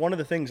say one of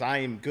the things I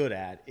am good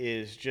at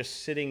is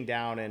just sitting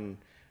down and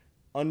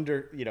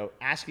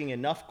asking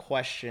enough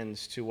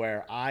questions to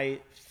where I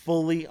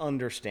fully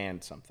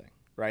understand something,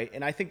 right?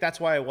 And I think that's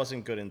why I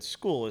wasn't good in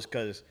school, is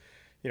because,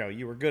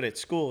 you were good at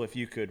school if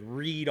you could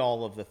read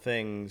all of the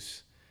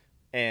things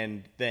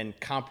and then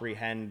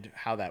comprehend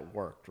how that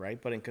worked,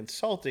 right? But in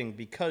consulting,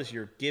 because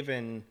you're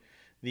given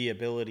the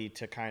ability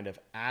to kind of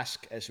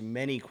ask as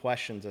many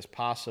questions as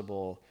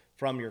possible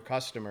from your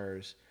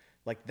customers,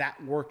 like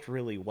that worked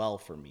really well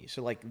for me.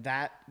 So like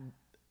that,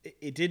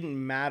 it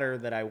didn't matter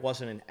that I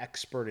wasn't an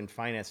expert in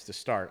finance to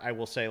start. I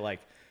will say, like,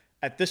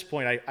 at this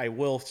point, I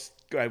will,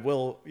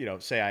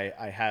 say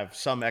I have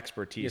some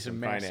expertise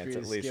in finance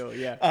at least. Skill,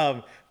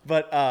 yeah.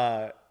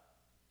 But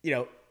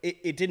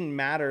it didn't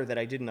matter that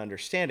I didn't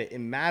understand it. It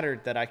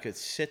mattered that I could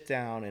sit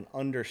down and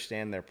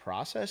understand their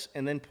process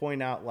and then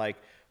point out, like,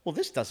 well,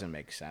 this doesn't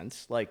make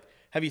sense. Like,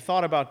 have you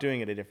thought about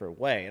doing it a different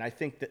way? And I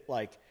think that,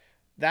 like,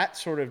 that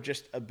sort of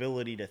just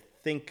ability to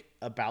think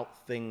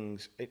about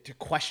things, to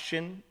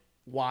question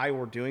why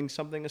we're doing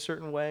something a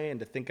certain way and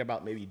to think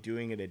about maybe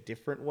doing it a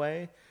different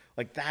way,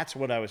 like, that's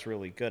what I was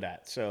really good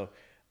at. So,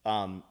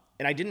 and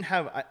I didn't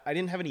have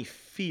any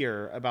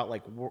fear about,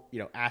 like,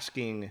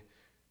 asking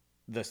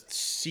the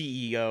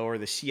CEO or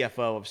the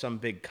CFO of some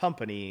big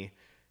company,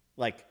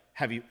 like,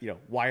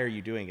 why are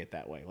you doing it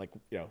that way? Like,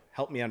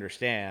 help me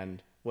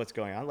understand what's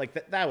going on.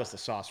 Like, that was the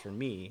sauce for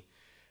me.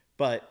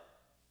 But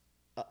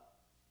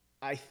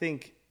I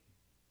think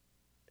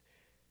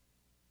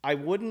I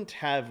wouldn't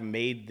have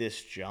made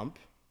this jump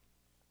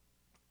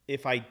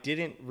if I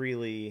didn't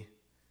really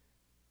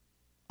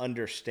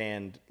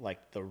understand,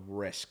 like, the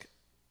risk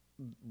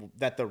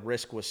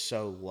was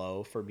so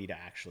low for me to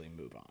actually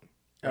move on.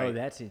 Right? Oh,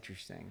 that's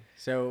interesting.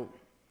 So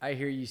I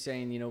hear you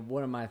saying,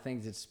 one of my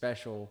things that's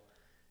special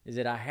is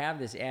that I have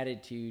this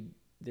attitude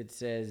that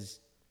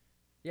says,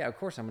 yeah, of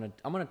course I'm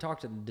gonna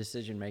talk to the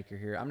decision maker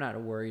here. I'm not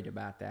worried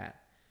about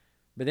that.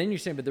 But then you're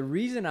saying, but the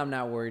reason I'm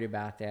not worried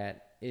about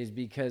that is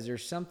because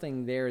there's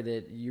something there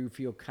that you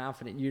feel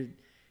confident.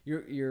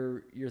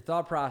 Your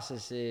thought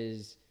process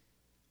is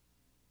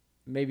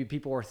maybe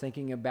people are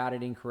thinking about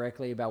it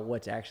incorrectly about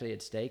what's actually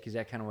at stake. Is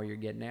that kind of where you're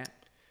getting at?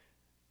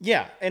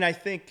 Yeah, and I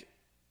think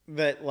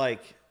that,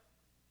 like,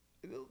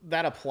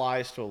 that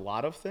applies to a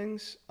lot of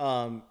things.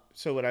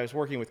 So when I was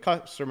working with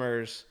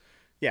customers,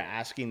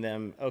 asking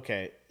them,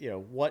 okay,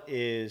 what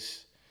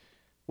is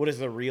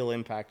the real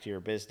impact to your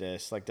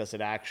business? Like, does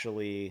it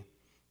actually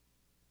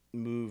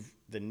move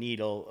the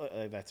needle?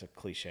 That's a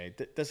cliche.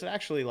 Does it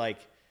actually,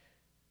 like,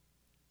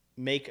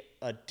 make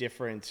a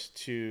difference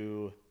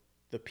to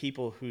the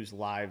people whose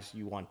lives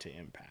you want to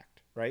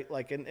impact, right?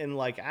 Like, and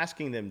like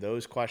asking them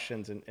those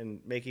questions and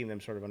making them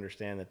sort of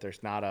understand that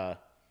there's not a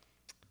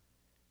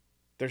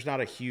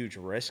huge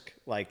risk.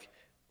 Like,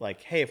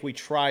 hey, if we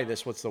try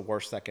this, what's the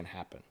worst that can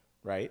happen,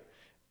 right?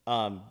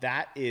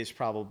 It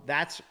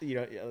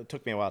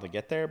took me a while to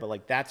get there, but,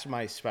 like, that's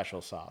my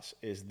special sauce,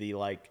 is the,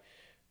 like,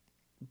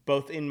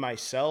 both in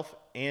myself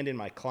and in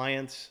my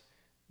clients,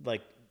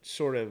 like,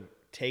 sort of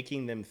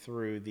taking them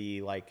through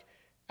the, like,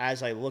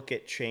 as I look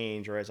at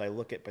change or as I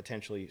look at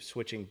potentially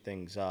switching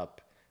things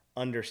up,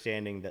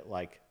 understanding that,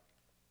 like,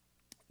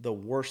 the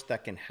worst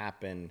that can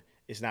happen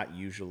is not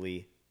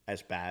usually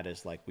as bad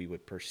as, like, we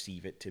would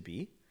perceive it to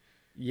be.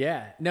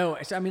 Yeah, no,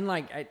 so I mean,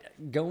 like, I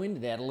go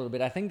into that a little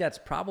bit. I think that's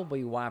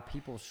probably why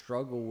people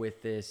struggle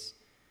with this.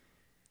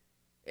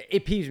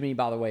 It peeves me,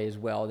 by the way, as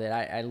well, that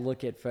I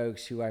look at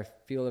folks who I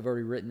feel have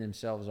already written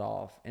themselves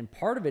off. And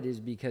part of it is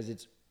because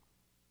it's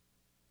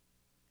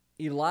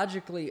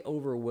illogically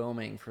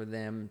overwhelming for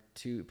them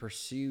to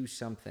pursue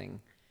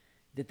something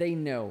that they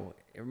know,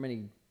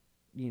 many,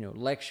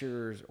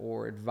 lecturers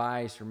or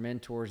advice or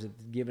mentors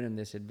have given them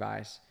this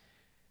advice.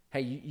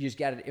 Hey, you just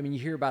got to, I mean, you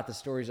hear about the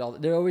stories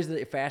they're always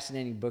the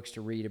fascinating books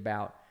to read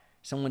about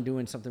someone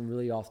doing something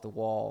really off the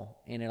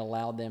wall and it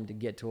allowed them to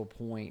get to a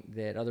point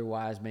that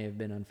otherwise may have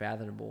been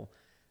unfathomable.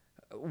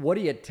 What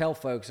do you tell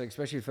folks, like,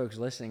 especially folks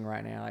listening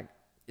right now? Like,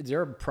 is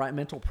there a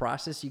mental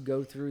process you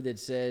go through that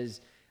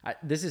says,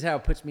 this is how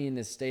it puts me in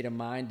this state of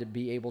mind to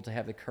be able to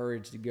have the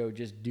courage to go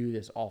just do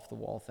this off the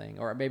wall thing?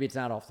 Or maybe it's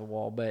not off the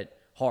wall, but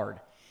hard.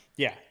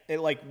 Yeah.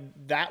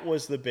 That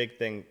was the big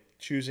thing,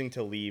 choosing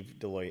to leave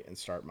Deloitte and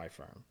start my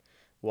firm,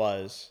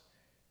 was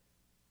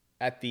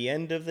at the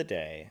end of the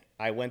day,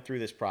 I went through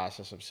this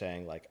process of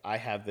saying, like, I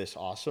have this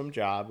awesome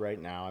job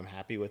right now. I'm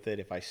happy with it.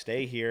 If I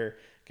stay here,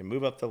 I can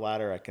move up the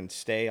ladder. I can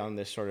stay on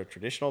this sort of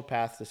traditional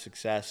path to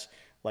success.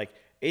 Like,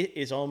 it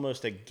is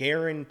almost a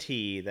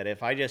guarantee that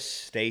if I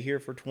just stay here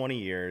for 20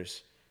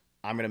 years,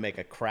 I'm going to make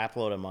a crap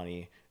load of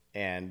money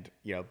and,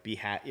 be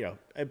happy,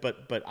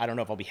 but I don't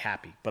know if I'll be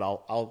happy, but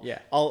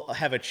I'll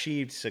have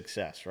achieved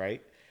success.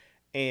 Right.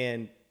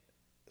 And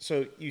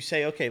so you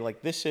say, okay,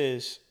 like, this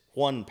is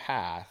one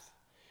path.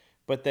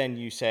 But then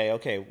you say,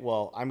 okay,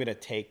 well, I'm going to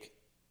take,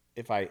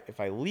 if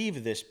I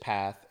leave this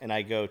path and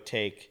I go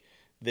take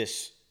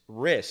this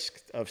risk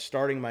of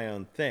starting my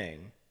own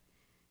thing,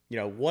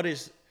 what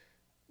is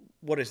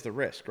the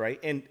risk, right?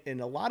 And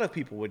a lot of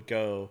people would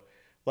go,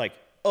 like,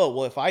 oh,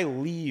 well, if I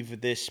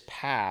leave this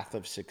path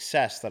of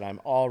success that I'm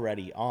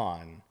already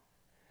on,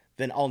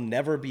 then I'll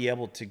never be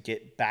able to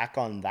get back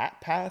on that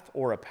path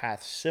or a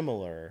path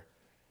similar.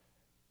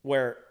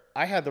 Where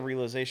I had the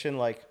realization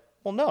like,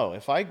 well, no,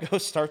 if I go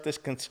start this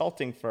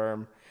consulting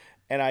firm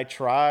and I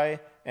try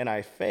and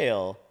I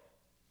fail,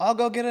 I'll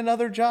go get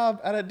another job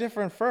at a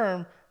different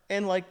firm.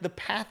 And like the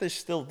path is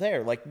still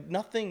there. Like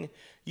nothing,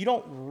 you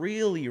don't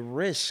really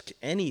risk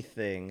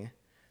anything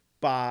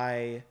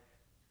by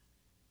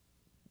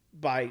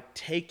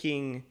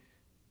taking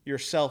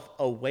yourself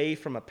away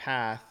from a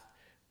path,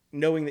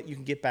 knowing that you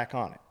can get back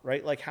on it,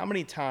 right? Like how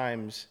many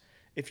times,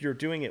 if you're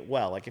doing it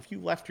well, like if you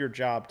left your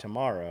job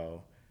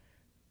tomorrow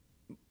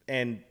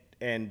and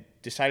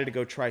decided to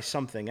go try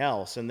something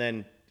else, and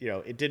then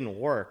it didn't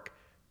work,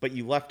 but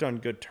you left on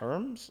good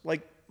terms,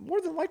 like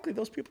more than likely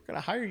those people are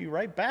going to hire you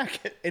right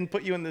back and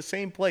put you in the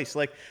same place.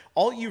 Like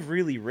all you've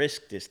really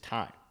risked is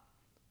time,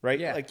 right?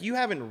 Yeah. Like you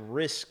haven't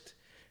risked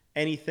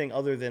anything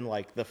other than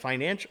like the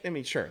financial. I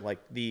mean, sure, like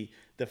the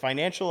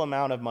financial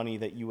amount of money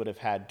that you would have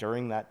had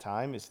during that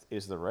time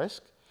is the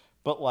risk,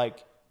 but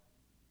like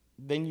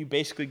then you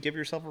basically give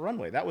yourself a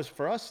runway. That was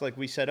for us. Like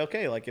we said,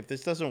 okay, like if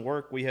this doesn't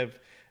work, we have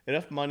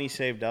enough money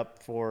saved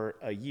up for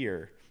a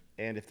year,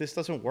 and if this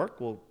doesn't work,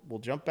 we'll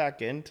jump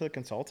back into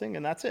consulting,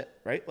 and that's it,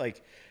 right?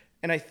 Like,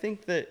 and I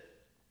think that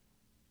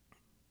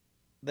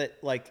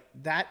like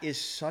that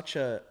is such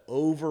a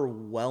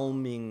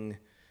overwhelming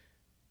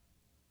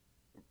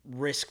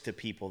risk to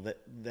people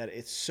that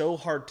it's so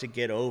hard to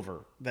get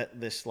over that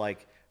this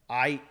like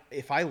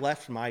if I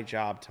left my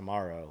job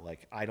tomorrow,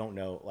 like I don't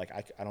know, like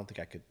I don't think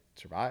I could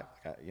survive.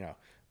 Like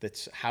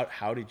that's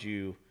how did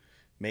you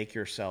make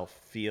yourself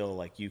feel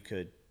like you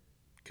could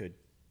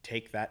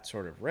take that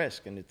sort of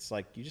risk? And it's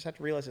like you just have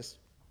to realize it's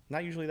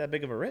not usually that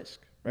big of a risk,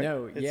 right?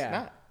 No, it's yeah.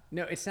 not.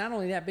 No, it's not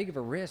only that big of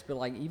a risk, but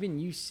like even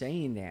you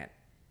saying that,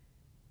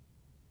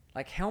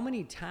 like how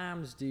many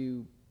times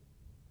do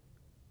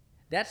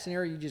that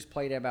scenario you just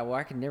played out about, well,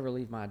 I could never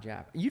leave my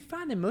job. You'd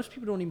find that most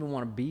people don't even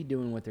want to be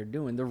doing what they're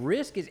doing. The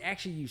risk is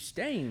actually you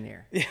staying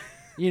there.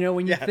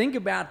 When you think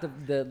about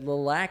the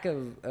lack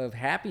of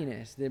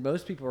happiness that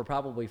most people are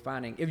probably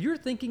finding. If you're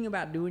thinking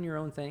about doing your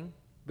own thing,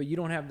 but you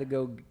don't have to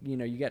go,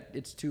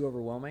 it's too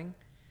overwhelming.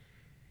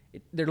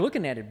 They're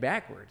looking at it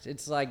backwards.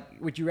 It's like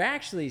what you're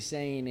actually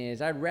saying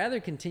is I'd rather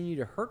continue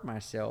to hurt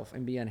myself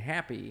and be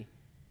unhappy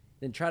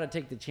than try to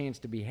take the chance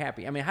to be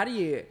happy. I mean, how do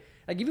you,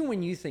 like even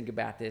when you think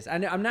about this,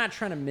 I'm not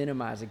trying to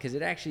minimize it because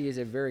it actually is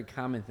a very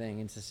common thing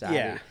in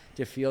society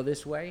to feel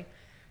this way.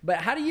 But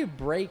how do you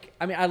break,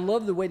 I mean, I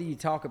love the way that you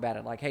talk about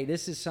it. Like, hey,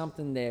 this is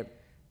something that,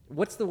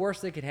 what's the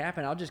worst that could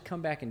happen? I'll just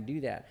come back and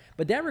do that.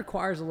 But that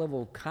requires a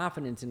level of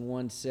confidence in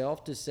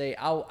oneself to say,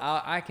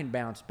 I can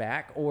bounce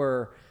back,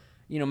 or,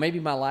 maybe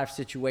my life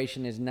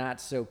situation is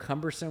not so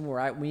cumbersome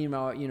where we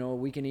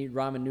can eat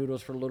ramen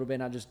noodles for a little bit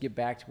and I'll just get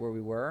back to where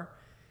we were.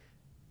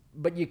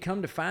 But you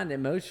come to find that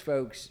most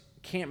folks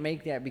can't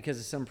make that because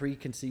of some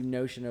preconceived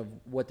notion of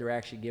what they're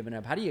actually giving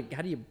up. How do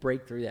you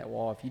break through that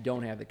wall if you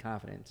don't have the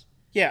confidence?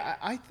 Yeah,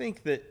 I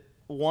think that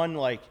one,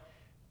 like,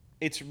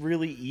 it's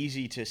really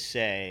easy to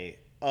say,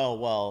 oh,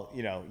 well,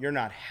 you're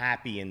not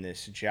happy in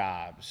this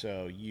job,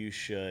 so you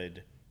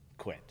should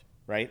quit,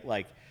 right?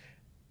 Like,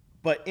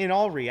 but in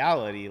all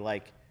reality,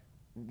 like,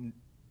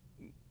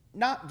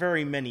 not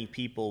very many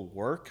people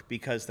work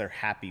because they're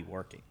happy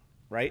working,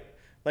 right?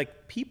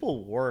 Like,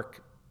 people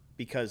work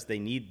because they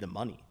need the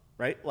money,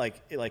 right?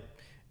 Like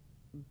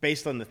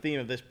based on the theme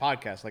of this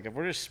podcast, like if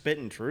we're just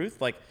spitting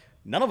truth, like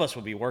none of us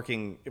would be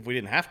working if we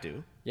didn't have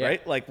to,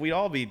 right? Like we'd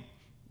all be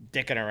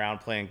dicking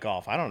around playing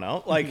golf. I don't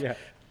know. Like,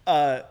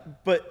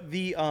 but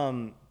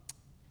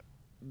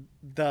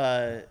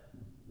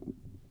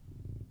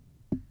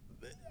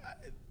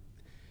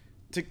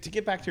to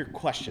get back to your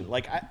question,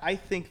 like I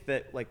think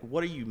that like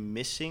what are you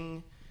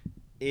missing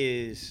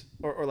is,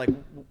 or like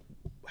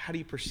how do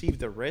you perceive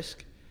the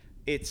risk?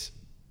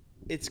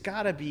 It's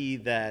got to be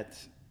that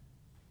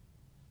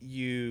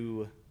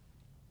you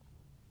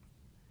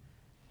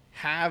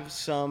have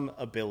some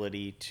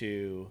ability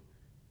to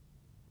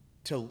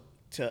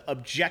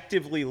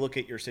objectively look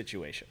at your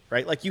situation,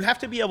 right? Like you have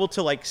to be able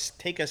to like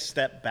take a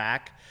step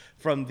back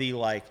from the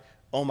like,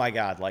 oh my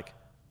God, like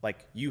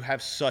you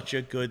have such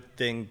a good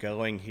thing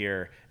going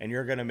here and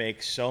you're going to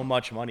make so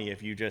much money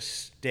if you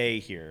just stay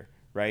here,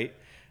 right?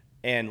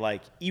 And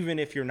like, even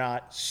if you're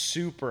not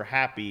super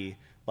happy,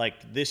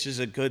 like this is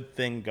a good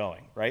thing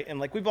going, right? And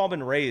like we've all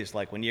been raised,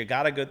 like when you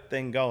got a good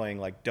thing going,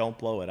 like don't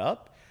blow it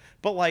up.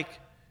 But like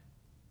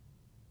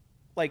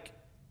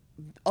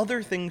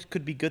other things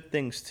could be good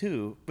things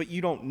too, but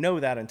you don't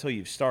know that until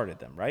you've started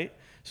them, right?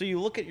 So you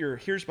look at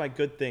here's my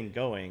good thing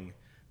going,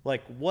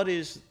 like what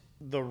is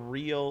the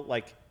real,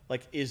 like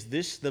is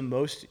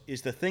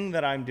the thing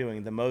that I'm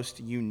doing the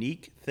most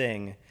unique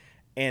thing,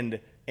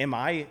 and am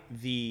I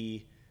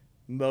the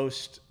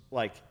most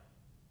like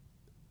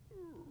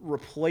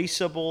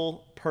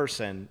replaceable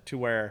person to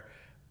where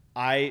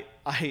I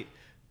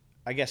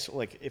guess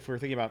like if we're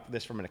thinking about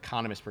this from an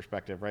economist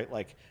perspective, right?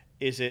 Like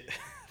is it,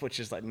 which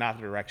is like not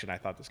the direction I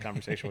thought this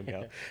conversation would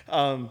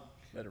go.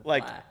 Better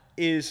Like, fly.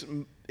 is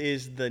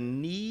the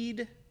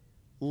need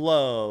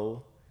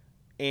low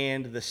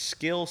and the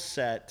skill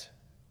set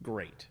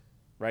great,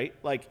 right?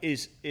 Like,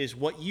 is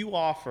what you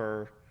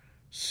offer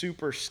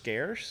super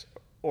scarce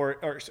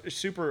or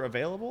super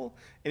available,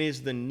 and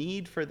is the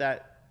need for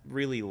that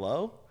really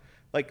low?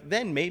 Like,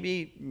 then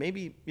maybe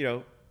maybe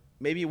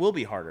it will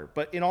be harder.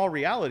 But in all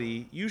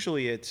reality,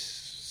 usually it's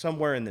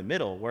somewhere in the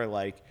middle where,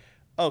 like,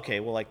 okay,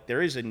 well, like,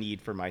 there is a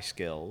need for my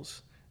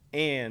skills,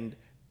 and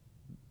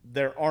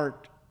there aren't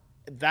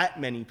that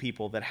many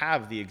people that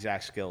have the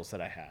exact skills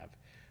that I have.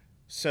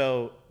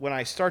 So when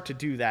I start to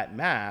do that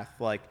math,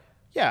 like,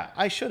 yeah,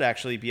 I should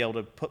actually be able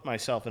to put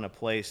myself in a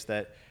place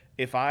that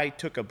if I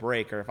took a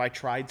break or if I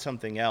tried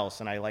something else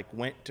and I like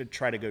went to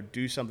try to go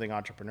do something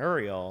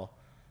entrepreneurial,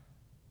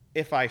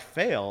 if I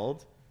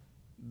failed,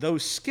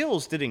 those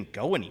skills didn't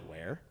go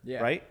anywhere,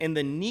 Yeah. right? And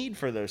the need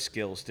for those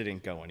skills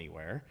didn't go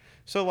anywhere.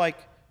 So like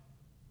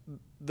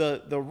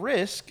the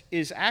risk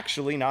is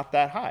actually not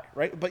that high,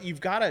 right? But you've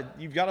got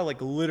to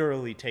like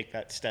literally take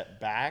that step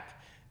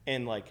back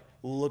and like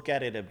look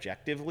at it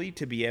objectively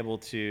to be able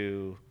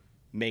to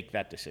make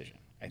that decision.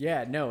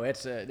 Yeah, no,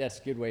 that's a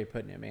good way of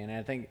putting it, man. And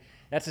I think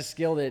that's a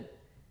skill that.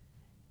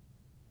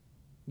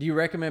 Do you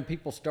recommend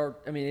people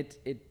start? I mean,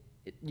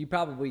 you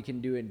probably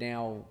can do it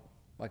now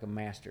like a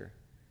master,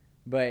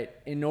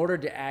 but in order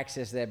to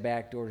access that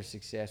back door to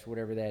success,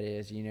 whatever that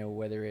is,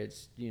 whether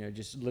it's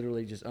just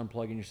literally just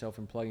unplugging yourself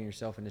and plugging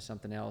yourself into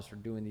something else, or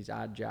doing these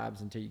odd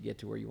jobs until you get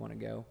to where you want to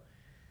go.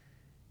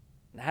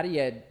 How do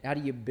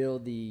you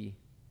build the?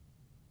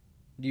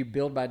 Do you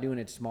build by doing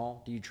it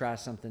small? Do you try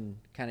something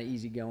kind of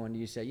easy going? Do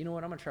you say, you know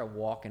what, I'm going to try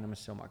walking, I'm going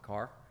to sell my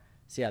car,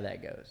 see how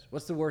that goes?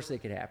 What's the worst that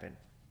could happen?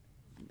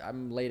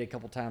 I'm late a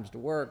couple times to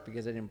work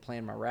because I didn't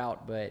plan my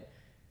route, but,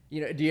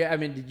 did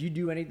you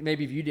do anything?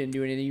 Maybe if you didn't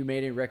do anything, you made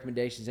any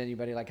recommendations to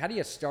anybody? Like, how do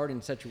you start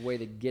in such a way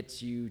that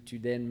gets you to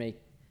then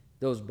make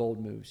those bold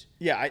moves?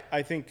 Yeah,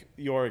 I think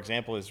your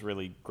example is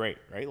really great,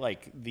 right?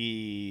 Like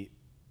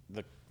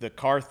the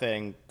car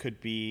thing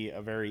could be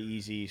a very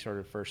easy sort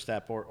of first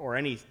step, or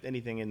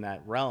anything in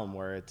that realm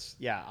where it's,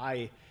 yeah,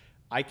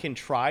 I can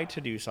try to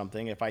do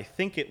something. If I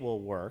think it will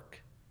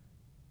work,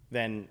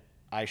 then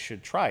I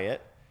should try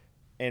it,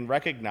 and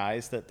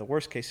recognize that the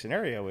worst case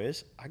scenario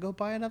is I go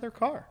buy another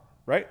car,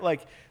 right?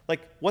 Like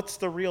what's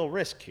the real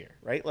risk here,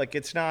 right? Like,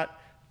 it's not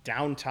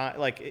downtime.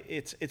 Like,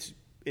 it's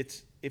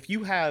if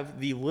you have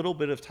the little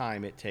bit of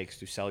time it takes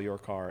to sell your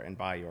car and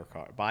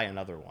buy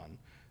another one,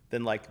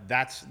 then like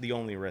that's the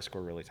only risk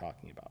we're really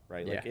talking about,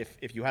 right? Yeah. Like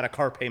if you had a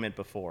car payment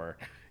before,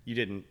 you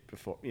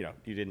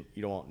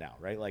don't now,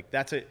 right? Like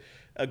that's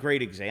a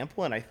great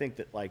example, and I think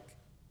that like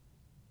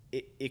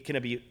it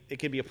can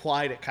be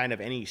applied at kind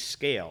of any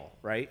scale,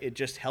 right? It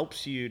just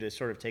helps you to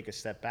sort of take a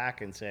step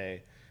back and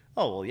say,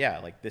 oh well, yeah,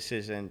 like this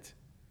isn't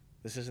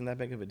that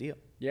big of a deal,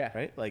 Yeah.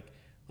 right? Like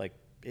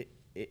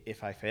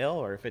if I fail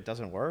or if it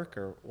doesn't work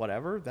or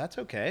whatever, that's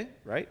okay,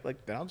 right?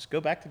 Like then I'll just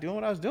go back to doing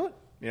what I was doing.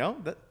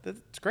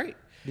 That's great.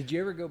 Did you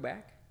ever go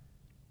back?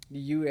 Do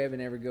you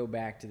ever go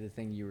back to the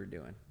thing you were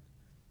doing?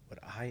 Would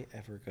I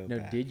ever go No,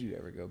 back? did you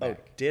ever go Oh,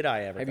 back? did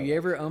I ever Have go you back?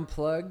 ever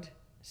unplugged,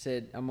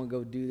 said, I'm going to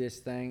go do this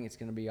thing, it's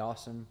going to be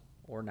awesome,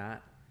 or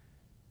not?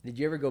 Did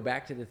you ever go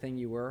back to the thing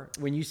you were?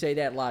 When you say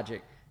that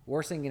logic,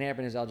 worst thing can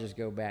happen is I'll just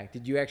go back.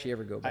 Did you actually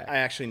ever go back? I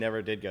actually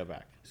never did go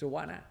back. So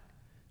why not?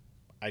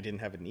 I didn't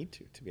have a need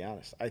to be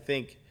honest. I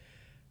think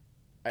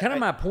Kind of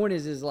my point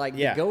is like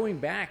Yeah. the going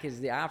back is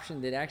the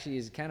option that actually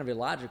is kind of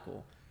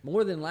illogical.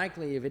 More than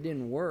likely, if it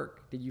didn't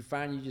work, did you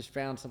find you just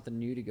found something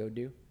new to go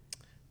do?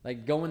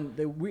 Like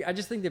I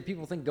just think that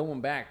people think going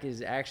back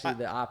is actually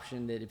the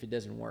option that if it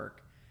doesn't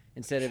work,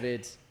 instead of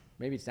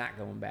maybe it's not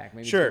going back.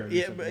 Maybe sure. It's going to do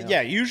Yeah, something but else.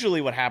 yeah.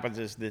 Usually, what happens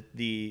is that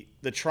the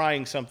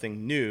trying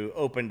something new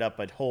opened up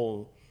a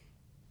whole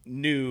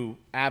new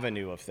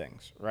avenue of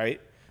things,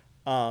 right?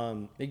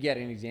 You got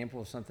an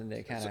example of something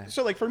that kind of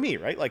So like for me,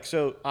 right? Like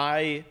so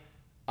I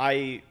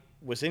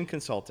was in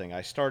consulting.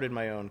 I started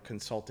my own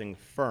consulting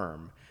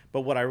firm,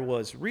 but what I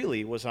was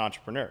really was an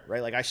entrepreneur,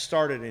 right? Like I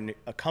started in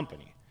a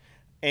company,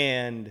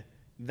 and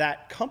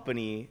that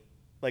company,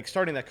 like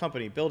starting that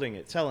company, building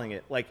it, selling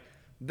it, like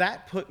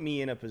that put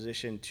me in a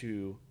position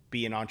to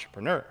be an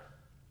entrepreneur,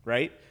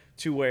 right?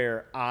 To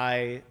where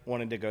I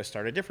wanted to go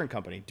start a different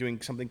company,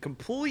 doing something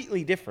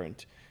completely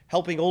different,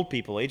 helping old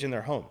people age in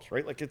their homes,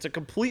 right? Like it's a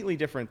completely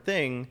different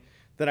thing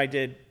that I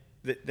did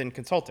than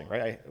consulting,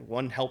 right?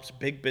 One helps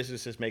big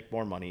businesses make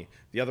more money.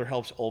 The other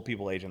helps old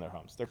people age in their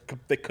homes.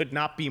 They could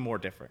not be more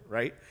different,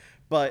 right?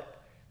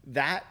 But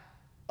that,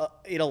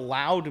 it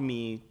allowed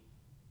me,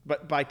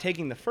 but by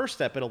taking the first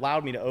step, it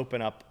allowed me to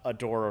open up a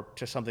door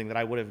to something that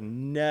I would have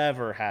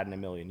never had in a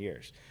million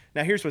years.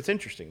 Now, here's what's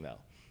interesting, though.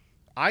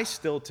 I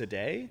still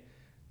today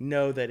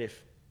know that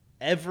if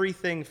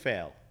everything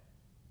failed,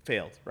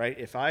 right?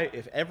 If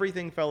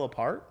everything fell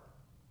apart,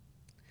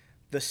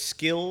 the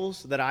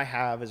skills that I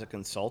have as a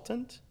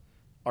consultant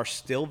are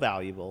still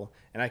valuable,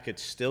 and I could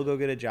still go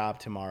get a job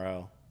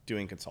tomorrow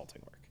doing consulting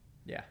work.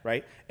 yeah.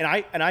 Right? And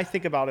I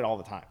think about it all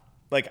the time.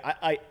 Like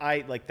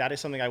I like that is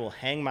something I will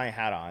hang my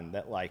hat on,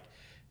 that like,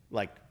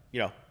 you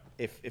know,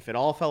 if it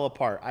all fell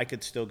apart, I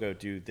could still go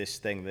do this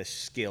thing, this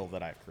skill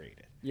that I've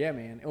created. Yeah,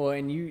 man. Well,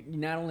 and you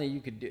not only you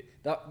could do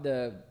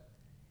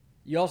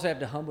you also have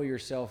to humble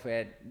yourself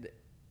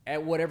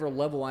at whatever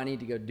level I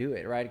need to go do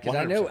it, right? Because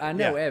I know 100%,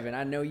 yeah. Evan,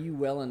 I know you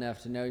well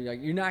enough to know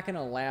like you're not going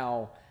to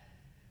allow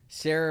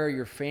Sarah or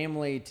your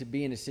family to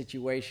be in a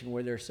situation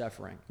where they're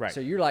suffering. Right. So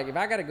you're like, if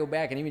I got to go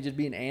back and even just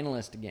be an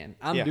analyst again,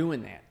 I'm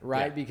doing that,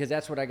 right? Yeah. Because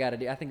that's what I got to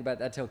do. I think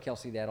about I tell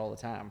Kelsey that all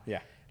the time.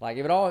 Yeah. Like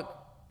if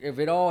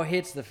it all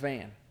hits the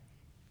fan,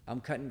 I'm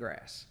cutting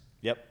grass.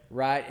 Yep.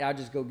 Right. I'll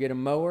just go get a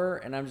mower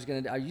and I'm just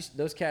gonna.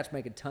 Those cats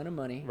make a ton of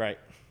money. Right.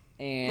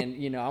 And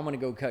I'm gonna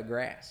go cut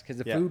grass because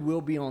the Yep. food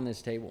will be on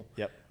this table.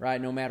 Yep.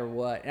 Right. No matter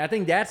what. And I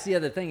think that's the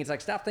other thing. It's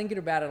like stop thinking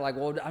about it like,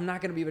 well, I'm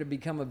not gonna be able to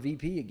become a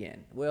VP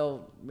again.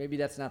 Well, maybe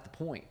that's not the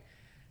point.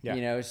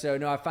 Yeah. So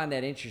no, I find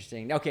that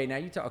interesting. Okay, now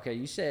you talk. Okay,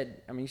 you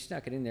said. I mean, you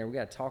snuck it in there. We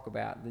got to talk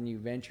about the new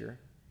venture,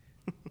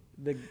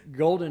 the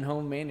Golden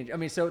Home Manager. I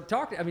mean, so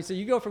so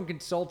you go from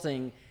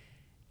consulting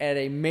at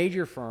a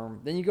major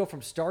firm, then you go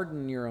from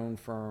starting your own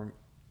firm,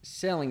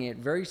 selling it,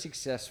 very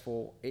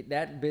successful.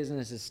 That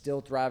business is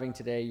still thriving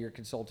today. Your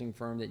consulting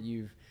firm that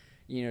you've,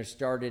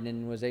 started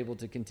and was able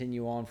to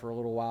continue on for a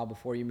little while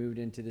before you moved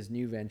into this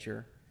new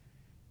venture.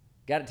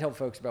 Got to tell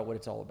folks about what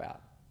it's all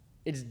about.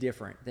 It's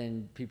different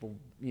than people,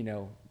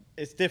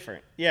 It's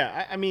different.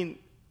 Yeah. I mean,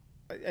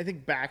 I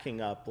think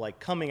backing up,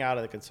 like coming out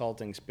of the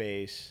consulting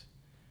space,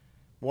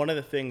 one of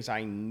the things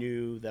I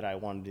knew that I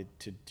wanted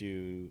to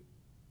do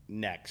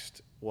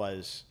next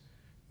was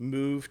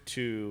move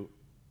to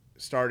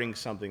starting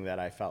something that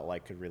I felt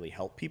like could really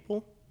help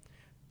people.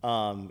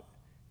 And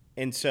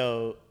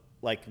so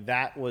like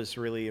that was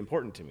really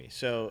important to me.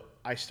 So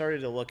I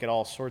started to look at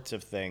all sorts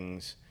of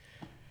things,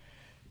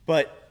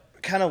 but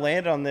kind of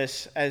landed on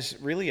this as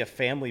really a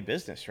family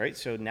business, right?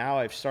 So now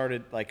I've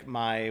started, like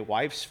my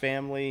wife's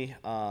family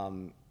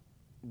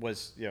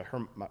was,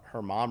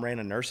 her mom ran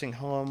a nursing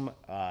home.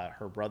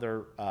 Her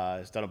brother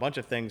has done a bunch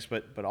of things,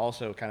 but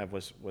also kind of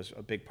was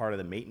a big part of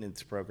the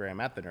maintenance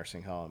program at the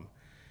nursing home.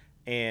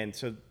 And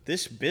so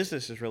this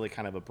business is really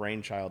kind of a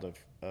brainchild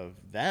of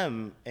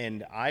them.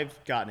 And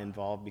I've gotten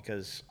involved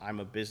because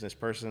I'm a business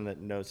person that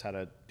knows how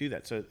to do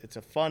that. So it's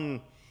a fun,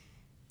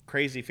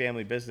 crazy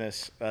family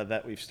business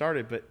that we've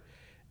started, but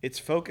it's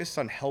focused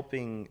on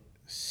helping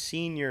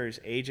seniors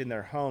age in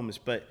their homes,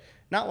 but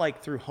not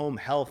like through home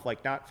health,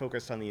 like not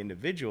focused on the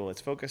individual.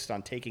 It's focused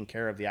on taking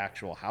care of the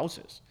actual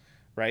houses,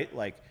 right?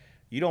 Like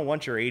you don't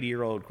want your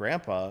 80-year-old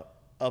grandpa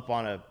up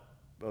on a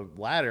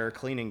ladder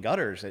cleaning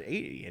gutters at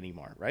 80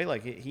 anymore, right?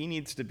 Like he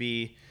needs to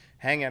be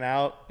hanging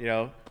out,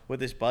 with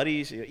his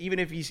buddies. Even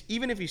if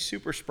he's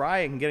super spry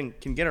and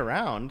can get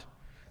around,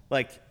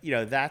 like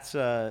that's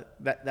a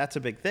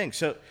big thing.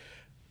 So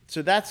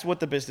that's what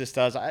the business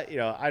does.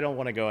 I don't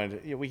want to go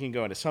into. We can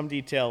go into some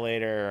detail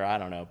later. Or I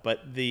don't know,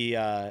 but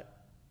the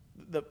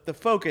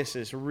focus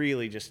is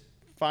really just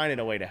finding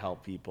a way to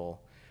help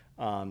people,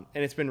 and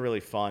it's been really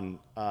fun,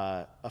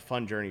 a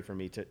fun journey for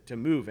me to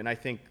move. And I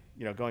think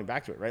going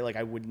back to it, right? Like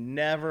I would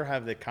never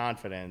have the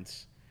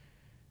confidence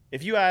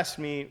if you asked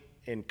me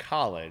in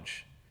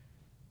college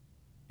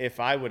if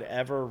I would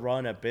ever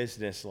run a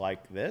business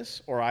like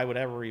this, or I would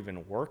ever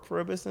even work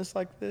for a business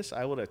like this.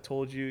 I would have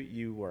told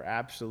you were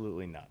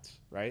absolutely nuts,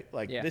 right?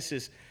 Like this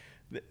is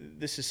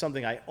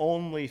something I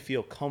only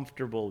feel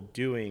comfortable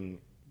doing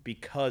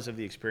because of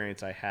the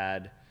experience I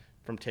had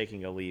from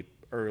taking a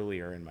leap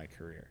earlier in my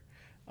career.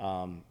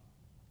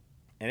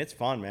 And it's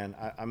fun, man.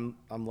 I'm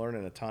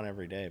learning a ton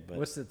every day. But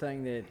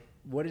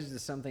what is the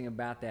something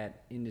about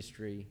that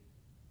industry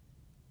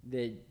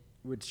that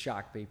would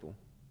shock people?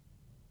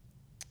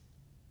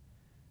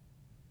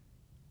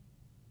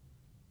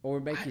 Or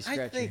would make you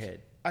scratch your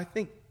head? I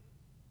think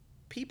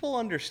people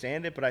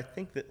understand it, but I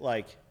think that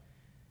like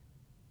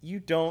you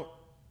don't,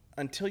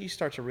 until you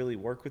start to really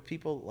work with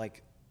people,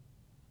 like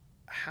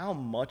how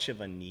much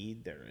of a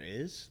need there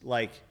is.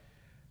 Like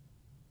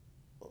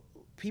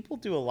people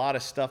do a lot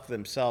of stuff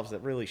themselves that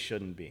really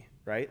shouldn't be,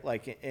 right?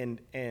 Like,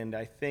 and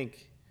I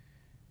think.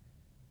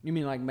 You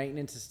mean like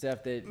maintenance and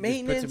stuff that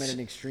just puts them in an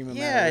extreme amount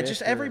of risk? Yeah,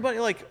 just everybody,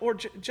 like, or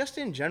just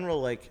in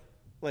general, like,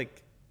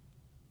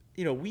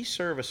 we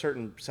serve a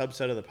certain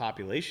subset of the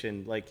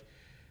population. Like,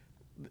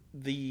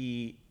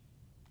 you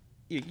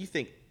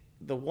think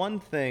the one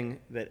thing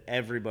that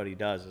everybody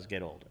does is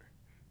get older,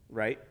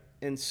 right?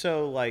 And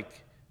so,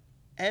 like,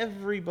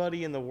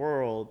 everybody in the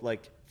world,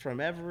 like, from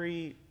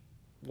every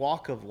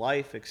walk of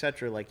life,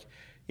 etc., like,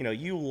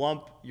 you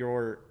lump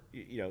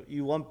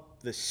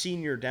the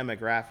senior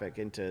demographic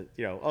into,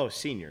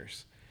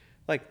 seniors.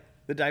 Like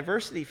the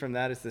diversity from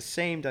that is the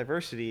same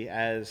diversity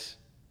as,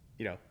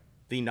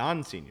 the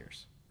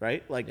non-seniors,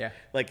 right? Like,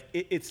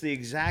 it's the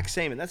exact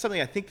same. And that's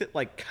something I think that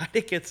like kind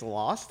of gets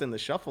lost in the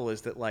shuffle,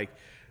 is that like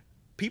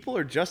people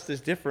are just as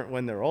different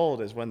when they're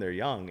old as when they're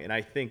young. And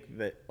I think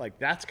that like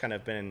that's kind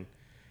of been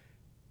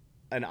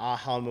an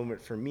aha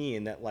moment for me,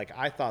 in that like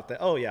I thought that,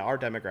 oh yeah, our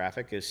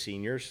demographic is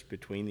seniors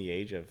between the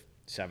age of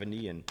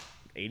 70 and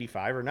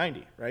 85 or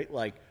 90, right?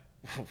 Like,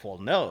 well,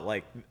 no,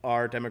 like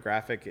our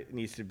demographic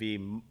needs to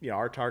be,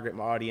 our target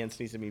audience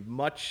needs to be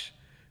much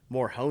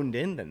more honed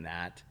in than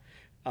that.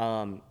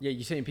 Yeah,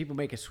 you're saying people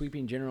make a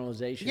sweeping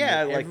generalization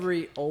Yeah, that like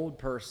every old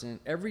person,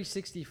 every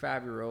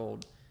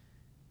 65-year-old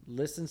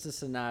listens to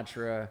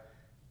Sinatra,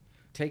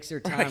 takes their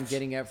time Right.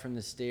 getting up from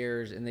the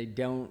stairs, and they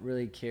don't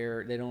really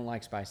care. They don't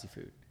like spicy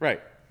food.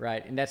 right.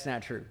 Right, and that's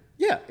not true.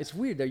 Yeah. It's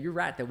weird though. You're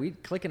right though. We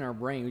click in our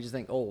brain. We just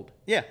think old.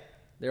 Yeah.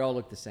 They all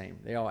look the same.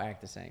 They all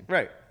act the same.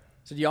 Right.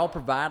 So do y'all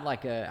provide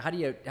like a? How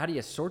do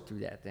you sort through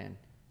that then?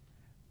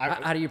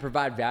 How do you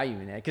provide value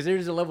in that? Because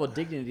there's a level of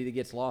dignity that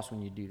gets lost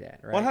when you do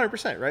that. Right.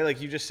 100%. Right. Like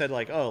you just said,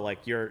 like, oh,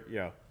 like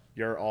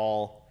you're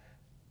all.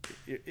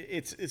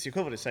 It's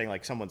equivalent to saying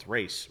like someone's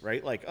race,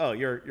 right? Like, oh,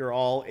 you're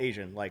all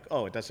Asian. Like,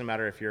 oh, it doesn't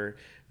matter if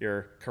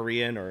you're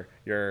Korean or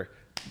you're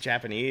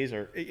Japanese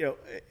or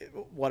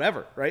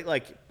whatever, right?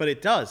 Like, but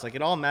it does. Like,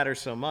 it all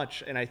matters so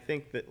much, and I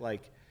think that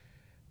like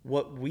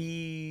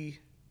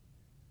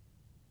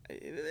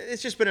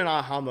it's just been an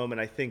aha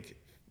moment. I think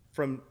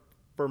from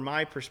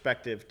my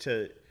perspective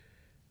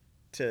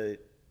to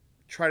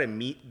try to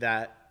meet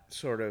that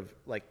sort of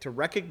like to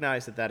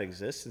recognize that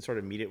exists and sort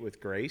of meet it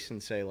with grace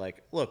and say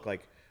like, look,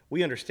 like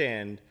we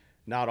understand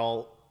not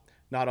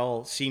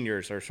all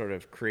seniors are sort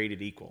of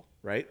created equal,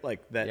 right?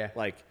 Like that, Yeah.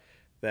 like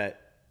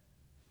that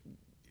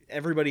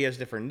everybody has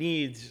different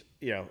needs,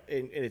 and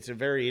it's a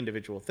very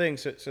individual thing.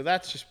 So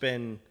that's just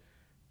been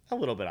a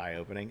little bit eye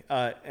opening,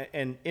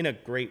 and in a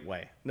great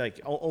way. Like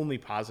only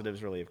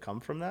positives really have come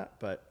from that,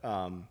 but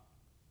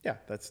yeah,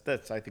 that's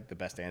I think the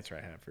best answer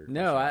I have for your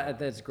question.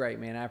 That's great,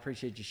 man. I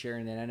appreciate you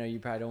sharing that. I know you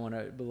probably don't want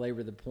to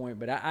belabor the point,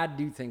 but I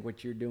do think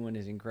what you're doing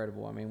is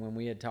incredible. I mean, when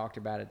we had talked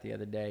about it the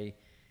other day,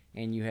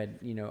 and you had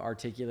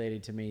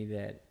articulated to me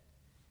that.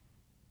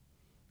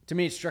 To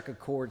me, it struck a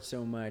chord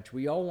so much.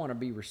 We all want to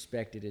be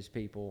respected as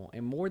people,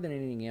 and more than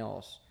anything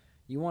else,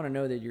 you want to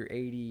know that your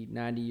 80,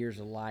 90 years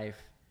of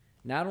life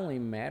not only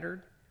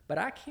mattered, but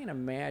I can't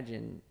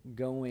imagine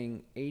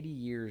going 80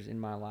 years in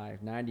my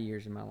life, 90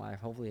 years in my life,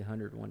 hopefully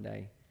 100 one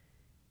day,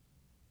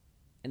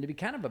 and to be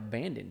kind of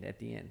abandoned at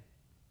the end,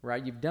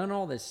 right? You've done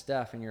all this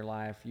stuff in your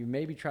life. You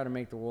maybe try to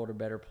make the world a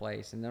better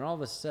place, and then all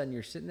of a sudden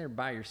you're sitting there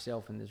by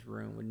yourself in this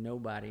room with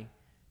nobody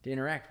to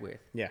interact with.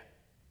 Yeah.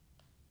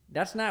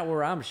 That's not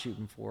where I'm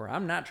shooting for.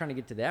 I'm not trying to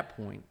get to that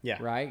point, Yeah.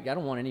 right? I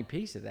don't want any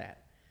piece of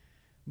that.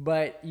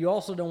 But you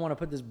also don't want to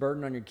put this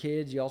burden on your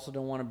kids. You also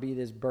don't want to be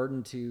this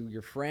burden to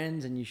your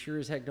friends, and you sure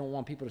as heck don't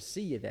want people to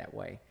see you that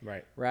way.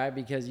 Right. Right?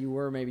 Because you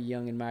were maybe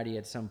young and mighty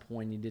at some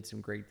point, and you did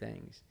some great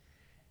things.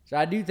 So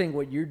I do think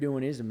what you're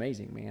doing is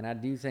amazing, man. I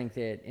do think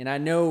that, and I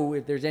know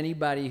if there's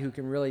anybody who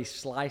can really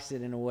slice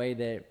it in a way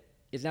that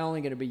it's not only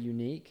going to be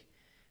unique,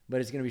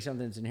 but it's going to be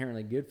something that's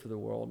inherently good for the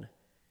world,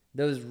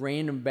 those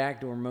random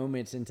backdoor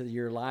moments into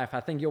your life, I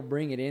think you'll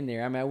bring it in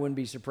there. I mean, I wouldn't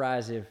be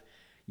surprised if,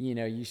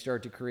 you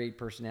start to create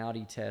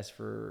personality tests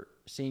for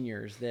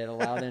seniors that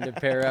allow them to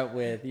pair up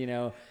with,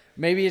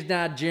 maybe it's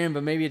not Jim,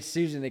 but maybe it's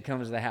Susan that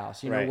comes to the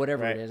house, Right,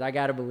 whatever right. it is. I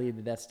got to believe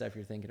that that's stuff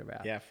you're thinking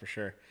about. Yeah, for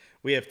sure.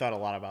 We have thought a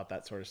lot about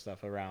that sort of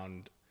stuff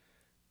around,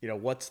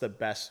 what's the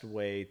best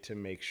way to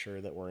make sure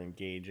that we're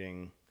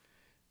engaging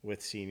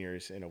with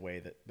seniors in a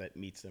way that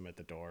meets them at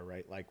the door,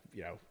 right? Like,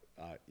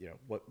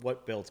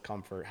 what builds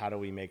comfort? How do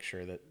we make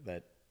sure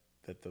that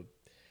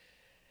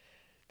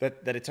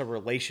it's a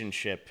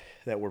relationship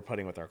that we're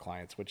putting with our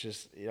clients, which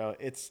is,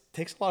 it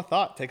takes a lot of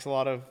thought, takes a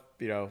lot of,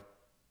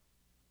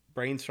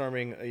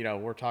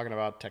 brainstorming. We're talking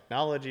about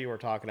technology. We're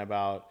talking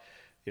about,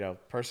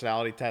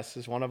 personality tests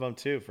is one of them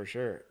too, for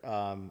sure.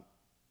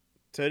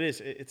 So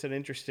it's an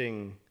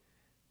interesting,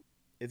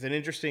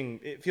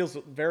 it feels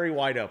very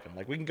wide open.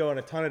 Like we can go in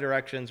a ton of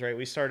directions, right?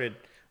 We started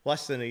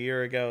less than a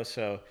year ago.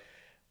 So,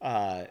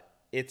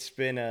 it's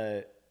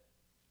been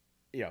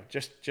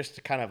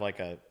just kind of like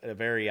a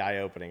very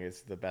eye-opening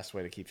is the best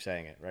way to keep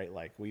saying it, right?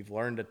 Like we've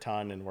learned a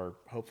ton, and we're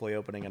hopefully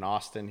opening in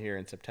Austin here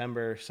in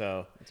September.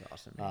 So That's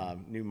awesome,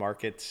 man. new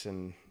markets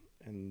and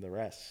the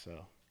rest.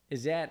 So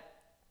Is that,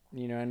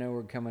 I know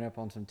we're coming up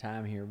on some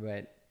time here,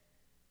 but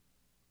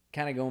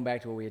kind of going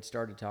back to what we had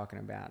started talking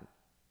about,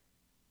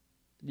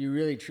 do you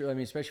really truly, I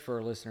mean, especially for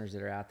our listeners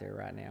that are out there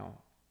right now,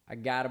 I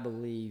got to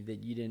believe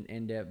that you didn't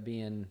end up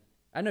being,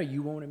 I know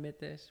you won't admit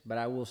this, but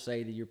I will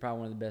say that you're probably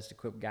one of the best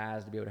equipped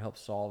guys to be able to help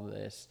solve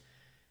this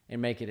and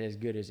make it as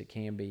good as it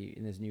can be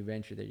in this new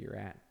venture that you're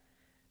at.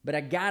 But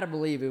I got to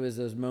believe it was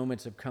those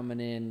moments of coming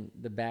in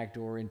the back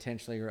door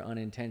intentionally or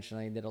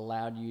unintentionally that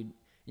allowed you,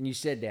 and you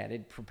said that,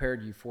 it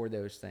prepared you for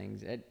those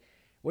things.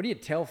 What do you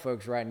tell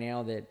folks right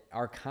now that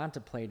are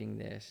contemplating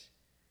this,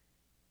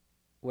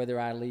 whether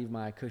I leave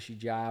my cushy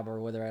job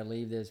or whether I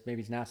leave this, maybe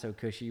it's not so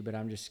cushy, but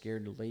I'm just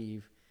scared to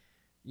leave?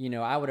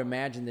 I would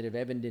imagine that if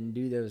Evan didn't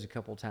do those a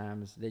couple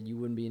times, that you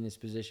wouldn't be in this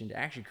position to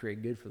actually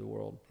create good for the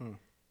world.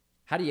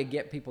 How do you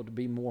get people to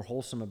be more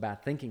wholesome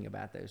about thinking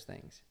about those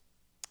things?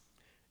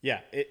 yeah,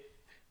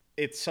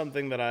 it's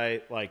something that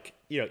I like,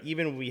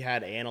 even we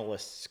had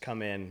analysts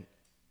come in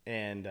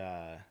and,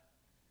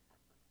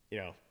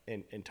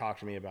 and talk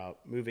to me about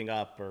moving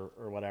up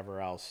or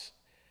whatever else.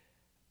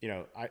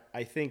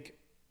 I think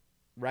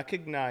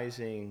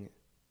recognizing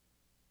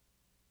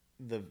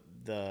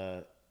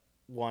the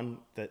one,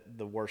 that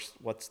the worst,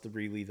 what's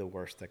really the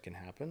worst that can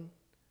happen,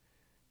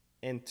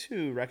 and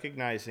two,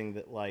 recognizing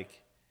that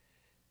like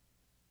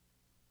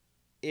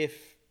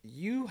if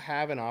you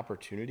have an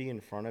opportunity in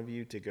front of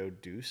you to go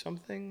do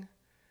something,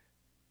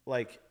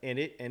 like and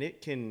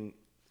it can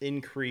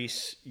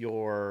increase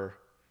your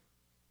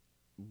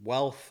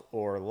wealth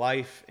or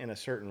life in a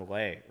certain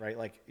way, right?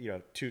 Like,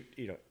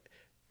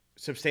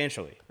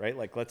 substantially, right?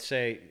 Like, let's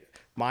say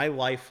my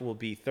life will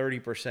be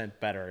 30%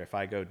 better if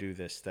I go do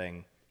this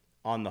thing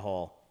on the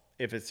whole,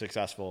 if it's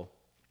successful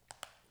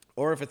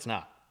or if it's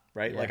not,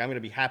 right? Yeah. Like, I'm going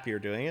to be happier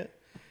doing it.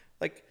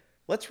 Like,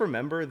 let's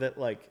remember that,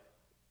 like,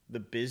 the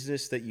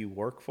business that you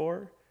work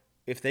for,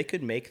 if they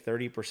could make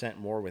 30%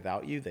 more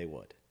without you, they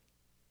would,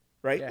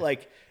 right? Yeah.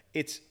 Like,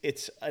 it's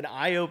an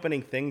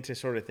eye-opening thing to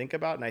sort of think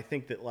about. And I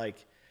think that,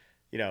 like,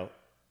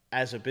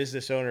 as a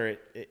business owner,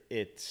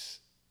 it's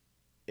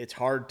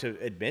hard to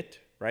admit,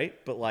 right?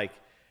 But like,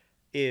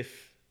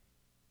 if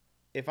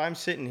I'm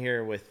sitting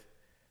here with,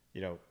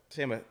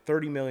 say I'm a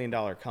 $30 million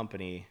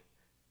company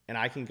and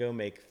I can go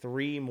make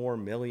 $3 more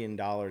million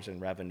in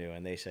revenue,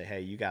 and they say,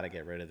 hey, you got to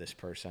get rid of this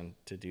person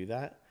to do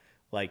that.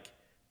 Like,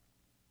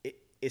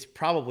 it's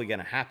probably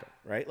going to happen,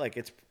 right?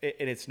 Like,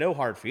 it's no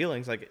hard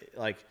feelings.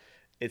 Like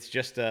it's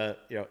just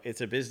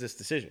it's a business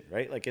decision,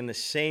 right? Like, in the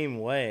same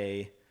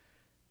way,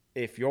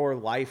 if your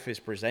life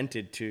is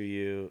presented to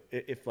you,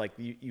 if like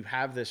you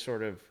have this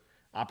sort of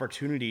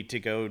opportunity to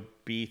go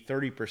be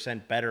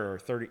 30% better, or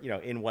 30,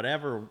 in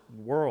whatever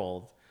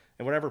world,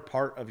 in whatever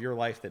part of your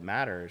life that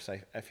matters,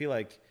 I feel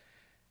like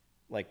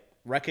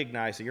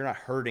recognize that you're not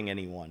hurting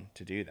anyone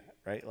to do that,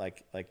 right?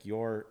 Like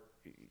you're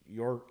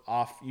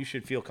off, you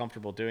should feel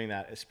comfortable doing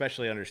that,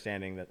 especially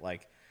understanding that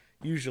like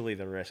usually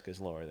the risk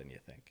is lower than you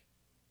think.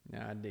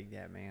 No, I dig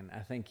that, man. I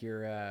think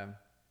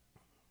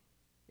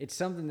it's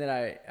something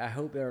that I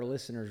hope that our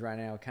listeners right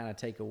now kind of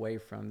take away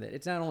from that.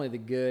 It's not only the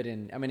good,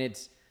 and I mean,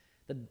 it's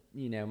the,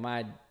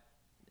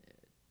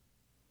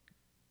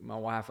 my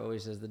wife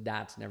always says the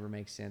dots never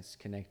make sense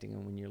connecting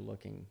them when you're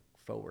looking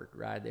forward,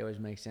 right? They always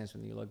make sense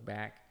when you look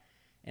back.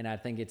 And I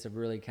think it's a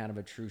really kind of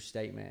a true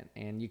statement.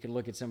 And you can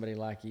look at somebody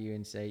like you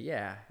and say,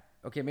 yeah,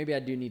 okay, maybe I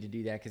do need to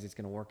do that because it's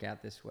going to work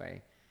out this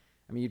way.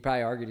 I mean, you'd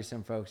probably argue to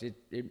some folks,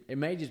 it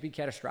may just be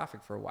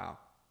catastrophic for a while,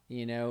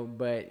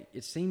 but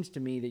it seems to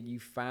me that you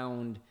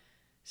found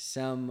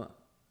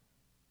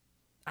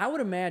I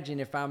would imagine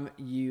if I'm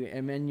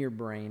in your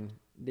brain,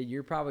 that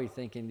you're probably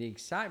thinking the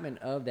excitement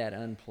of that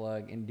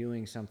unplug and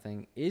doing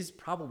something is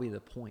probably the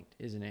point,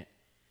 isn't it?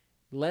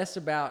 Less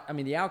about, I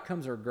mean, the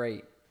outcomes are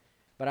great,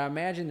 but I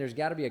imagine there's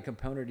got to be a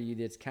component of you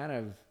that's kind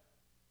of,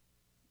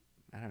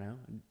 I don't know,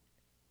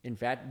 in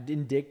fact,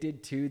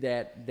 addicted to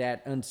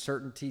that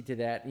uncertainty, to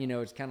that,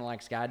 it's kind of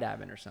like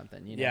skydiving or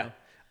something, Yeah.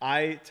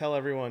 I tell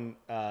everyone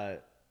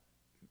that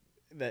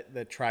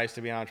tries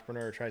to be an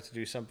entrepreneur, tries to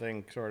do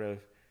something sort of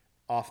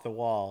off the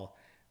wall,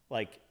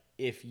 like,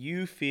 if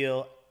you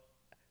feel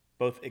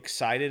both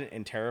excited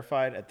and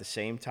terrified at the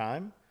same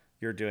time,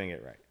 you're doing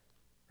it right.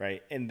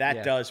 Right. And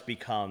that does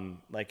become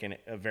like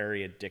a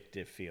very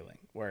addictive feeling,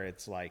 where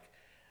it's like,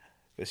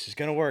 this is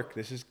going to work.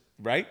 This is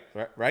right.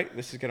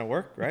 This is going to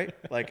work. Right.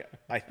 Like,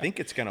 I think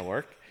it's going to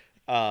work.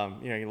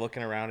 You're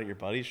looking around at your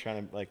buddies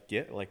trying to like,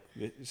 get like,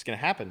 it's going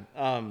to happen.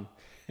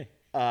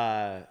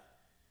 And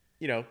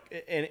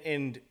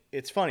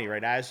it's funny,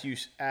 right?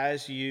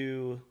 As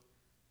you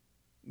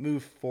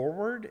move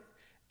forward,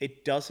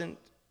 it doesn't,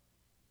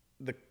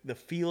 the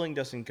feeling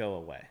doesn't go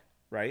away,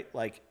 right?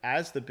 Like,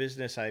 as the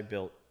business I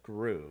built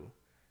grew,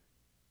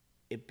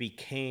 it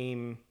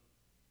became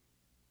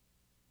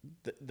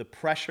the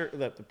pressure,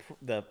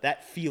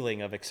 that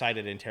feeling of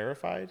excited and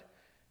terrified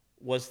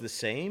was the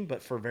same,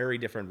 but for very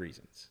different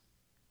reasons,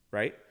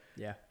 right?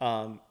 Yeah.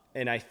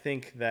 And I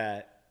think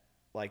that,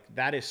 like,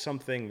 that is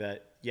something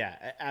that,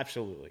 yeah,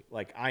 absolutely.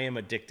 Like, I am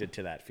addicted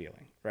to that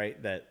feeling,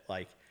 right? That,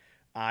 like,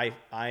 I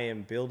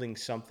am building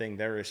something,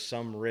 there is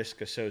some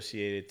risk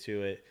associated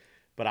to it,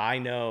 but I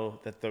know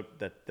that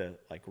the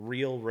like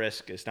real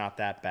risk is not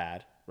that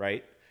bad,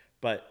 right?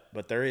 But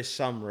there is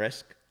some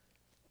risk.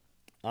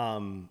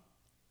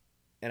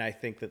 And I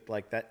think that,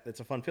 like, that's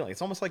a fun feeling.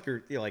 It's almost like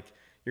you're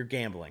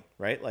gambling,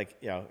 right? Like,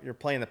 you're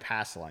playing the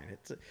pass line.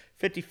 It's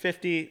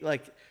 50-50,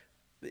 like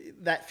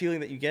that feeling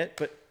that you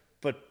get,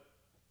 but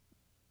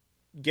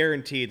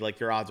guaranteed, like,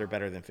 your odds are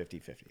better than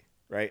 50-50,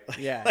 right?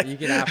 Yeah, like, you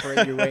can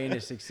operate your way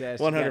into success.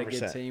 100%. You got a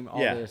good team, all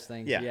those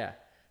things. Yeah.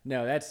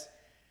 No,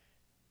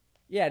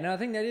 I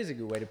think that is a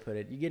good way to put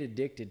it. You get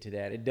addicted to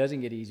that. It doesn't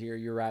get easier.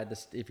 You're right.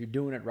 If you're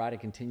doing it right, it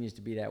continues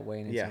to be that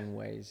way in its own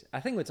ways. I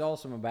think what's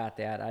awesome about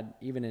that,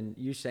 even in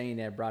you saying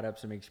that, brought up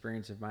some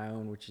experience of my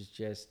own, which is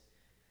just,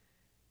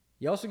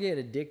 you also get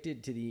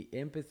addicted to the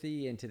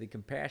empathy and to the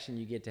compassion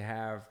you get to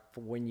have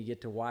for when you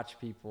get to watch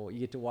people. You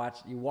get to watch,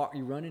 you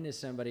run into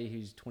somebody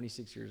who's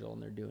 26 years old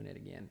and they're doing it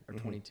again, or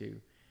 22.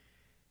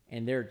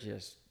 And they're a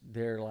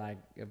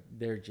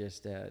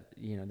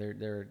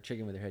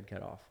chicken with their head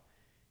cut off.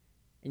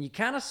 and you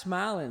kind of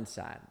smile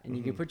inside, and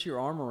you can put your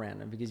arm around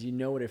them because you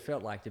know what it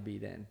felt like to be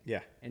then. Yeah.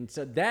 And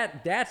so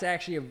that's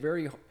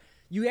actually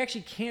you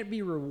actually can't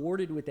be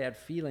rewarded with that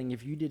feeling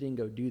if you didn't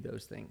go do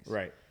those things.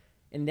 Right.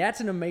 And that's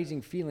an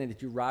amazing feeling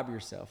that you rob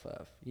yourself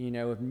of,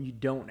 if you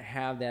don't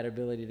have that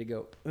ability to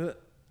go and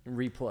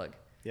replug,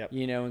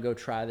 and go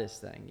try this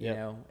thing,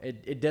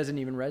 it doesn't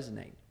even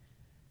resonate.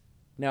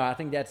 No, I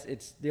think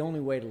it's the only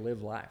way to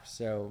live life.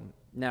 So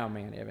now,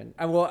 man,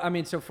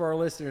 Evan, so for our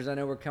listeners, I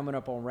know we're coming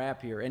up on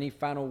wrap here. Any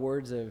final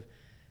words of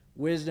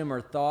wisdom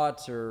or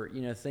thoughts or,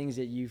 things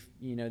that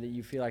that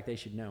you feel like they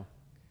should know?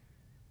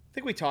 I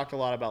think we talked a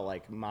lot about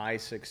like my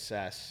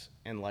success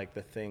and like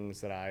the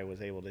things that I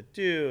was able to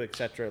do, et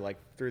cetera, like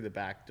through the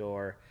back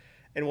door.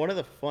 And one of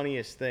the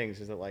funniest things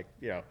is that like,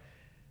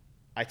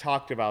 I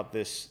talked about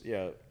this,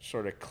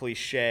 sort of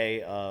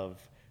cliche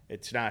of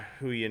it's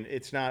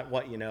not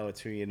what you know, it's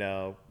who you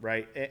know.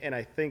 Right. And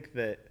I think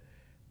that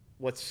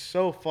what's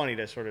so funny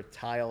to sort of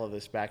tie all of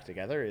this back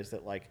together is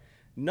that like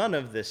none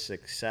of this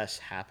success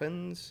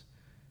happens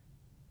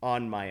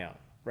on my own.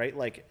 Right.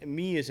 Like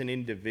me as an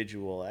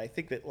individual, I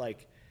think that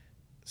like,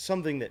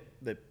 something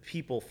that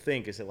people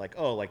think is that like,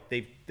 oh, like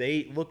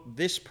they look,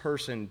 this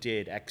person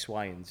did X,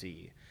 Y, and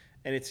Z.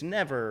 And it's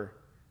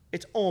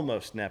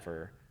almost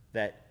never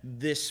that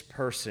this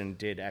person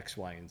did X,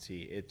 Y, and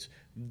Z. It's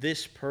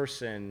this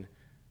person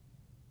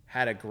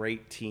had a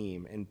great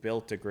team and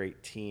built a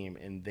great team,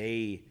 and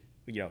they,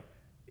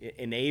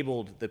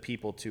 enabled the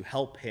people to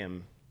help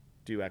him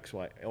do X,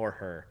 Y, or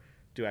her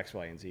do X,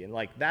 Y, and Z. And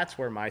like, that's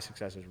where my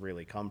successes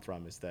really come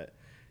from, is that,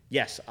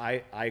 yes,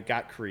 I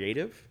got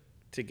creative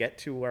to get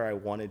to where I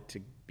wanted to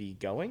be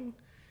going.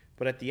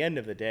 But at the end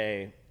of the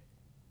day,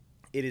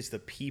 it is the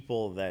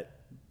people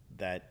that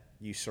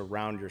you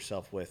surround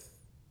yourself with.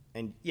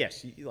 And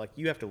yes,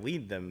 you have to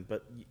lead them,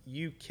 but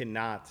you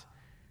cannot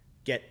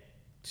get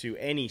to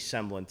any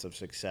semblance of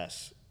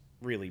success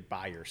really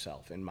by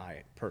yourself, in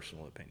my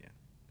personal opinion.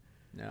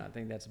 No, I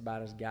think that's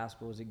about as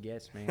gospel as it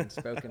gets, man.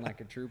 Spoken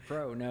like a true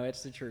pro. No,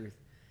 it's the truth.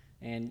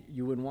 And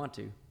you wouldn't want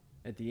to.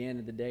 At the end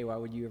of the day, why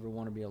would you ever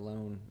want to be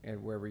alone at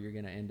wherever you're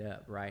going to end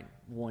up, right?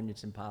 One,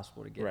 it's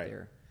impossible to get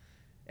there.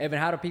 Evan,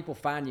 how do people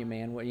find you,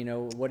 man? What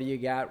do you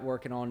got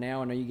working on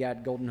now? I know you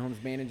got Golden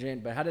Homes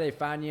Management, but how do they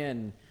find you,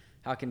 and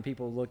how can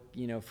people look,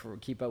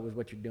 keep up with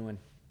what you're doing?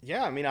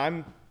 Yeah,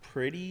 I'm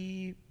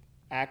pretty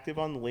active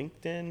on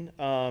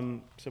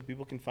LinkedIn, so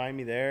people can find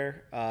me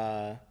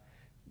there.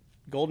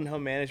 Golden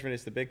Home Management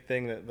is the big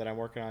thing that I'm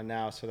working on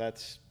now, so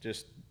that's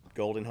just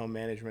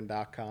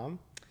goldenhomemanagement.com.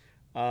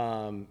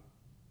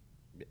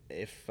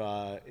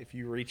 If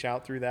you reach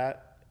out through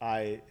that,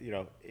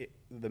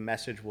 the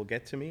message will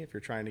get to me if you're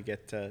trying to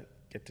get to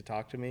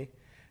talk to me,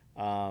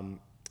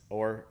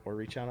 or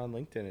reach out on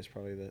LinkedIn is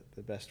probably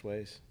the best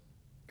ways.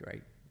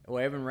 Great.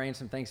 Well, Evan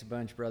Ransom, thanks a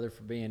bunch, brother,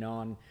 for being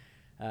on.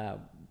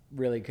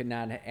 Really could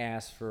not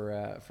ask for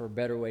a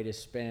better way to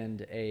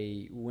spend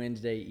a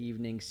Wednesday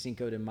evening,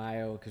 Cinco de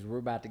Mayo, because we're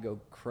about to go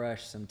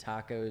crush some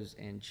tacos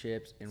and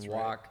chips and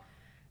walk. Right.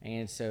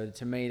 And so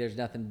to me, there's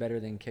nothing better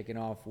than kicking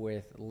off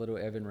with a little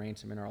Evan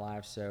Ransom in our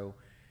lives. So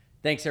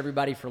thanks,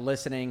 everybody, for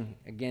listening.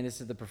 Again,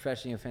 this is the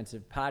Professionally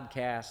Offensive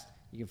Podcast.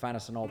 You can find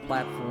us on all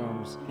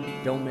platforms.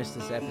 Don't miss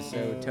this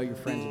episode. Tell your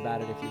friends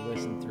about it if you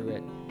listen through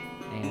it.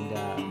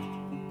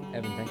 And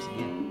Evan, thanks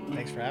again.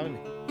 Thanks for having me.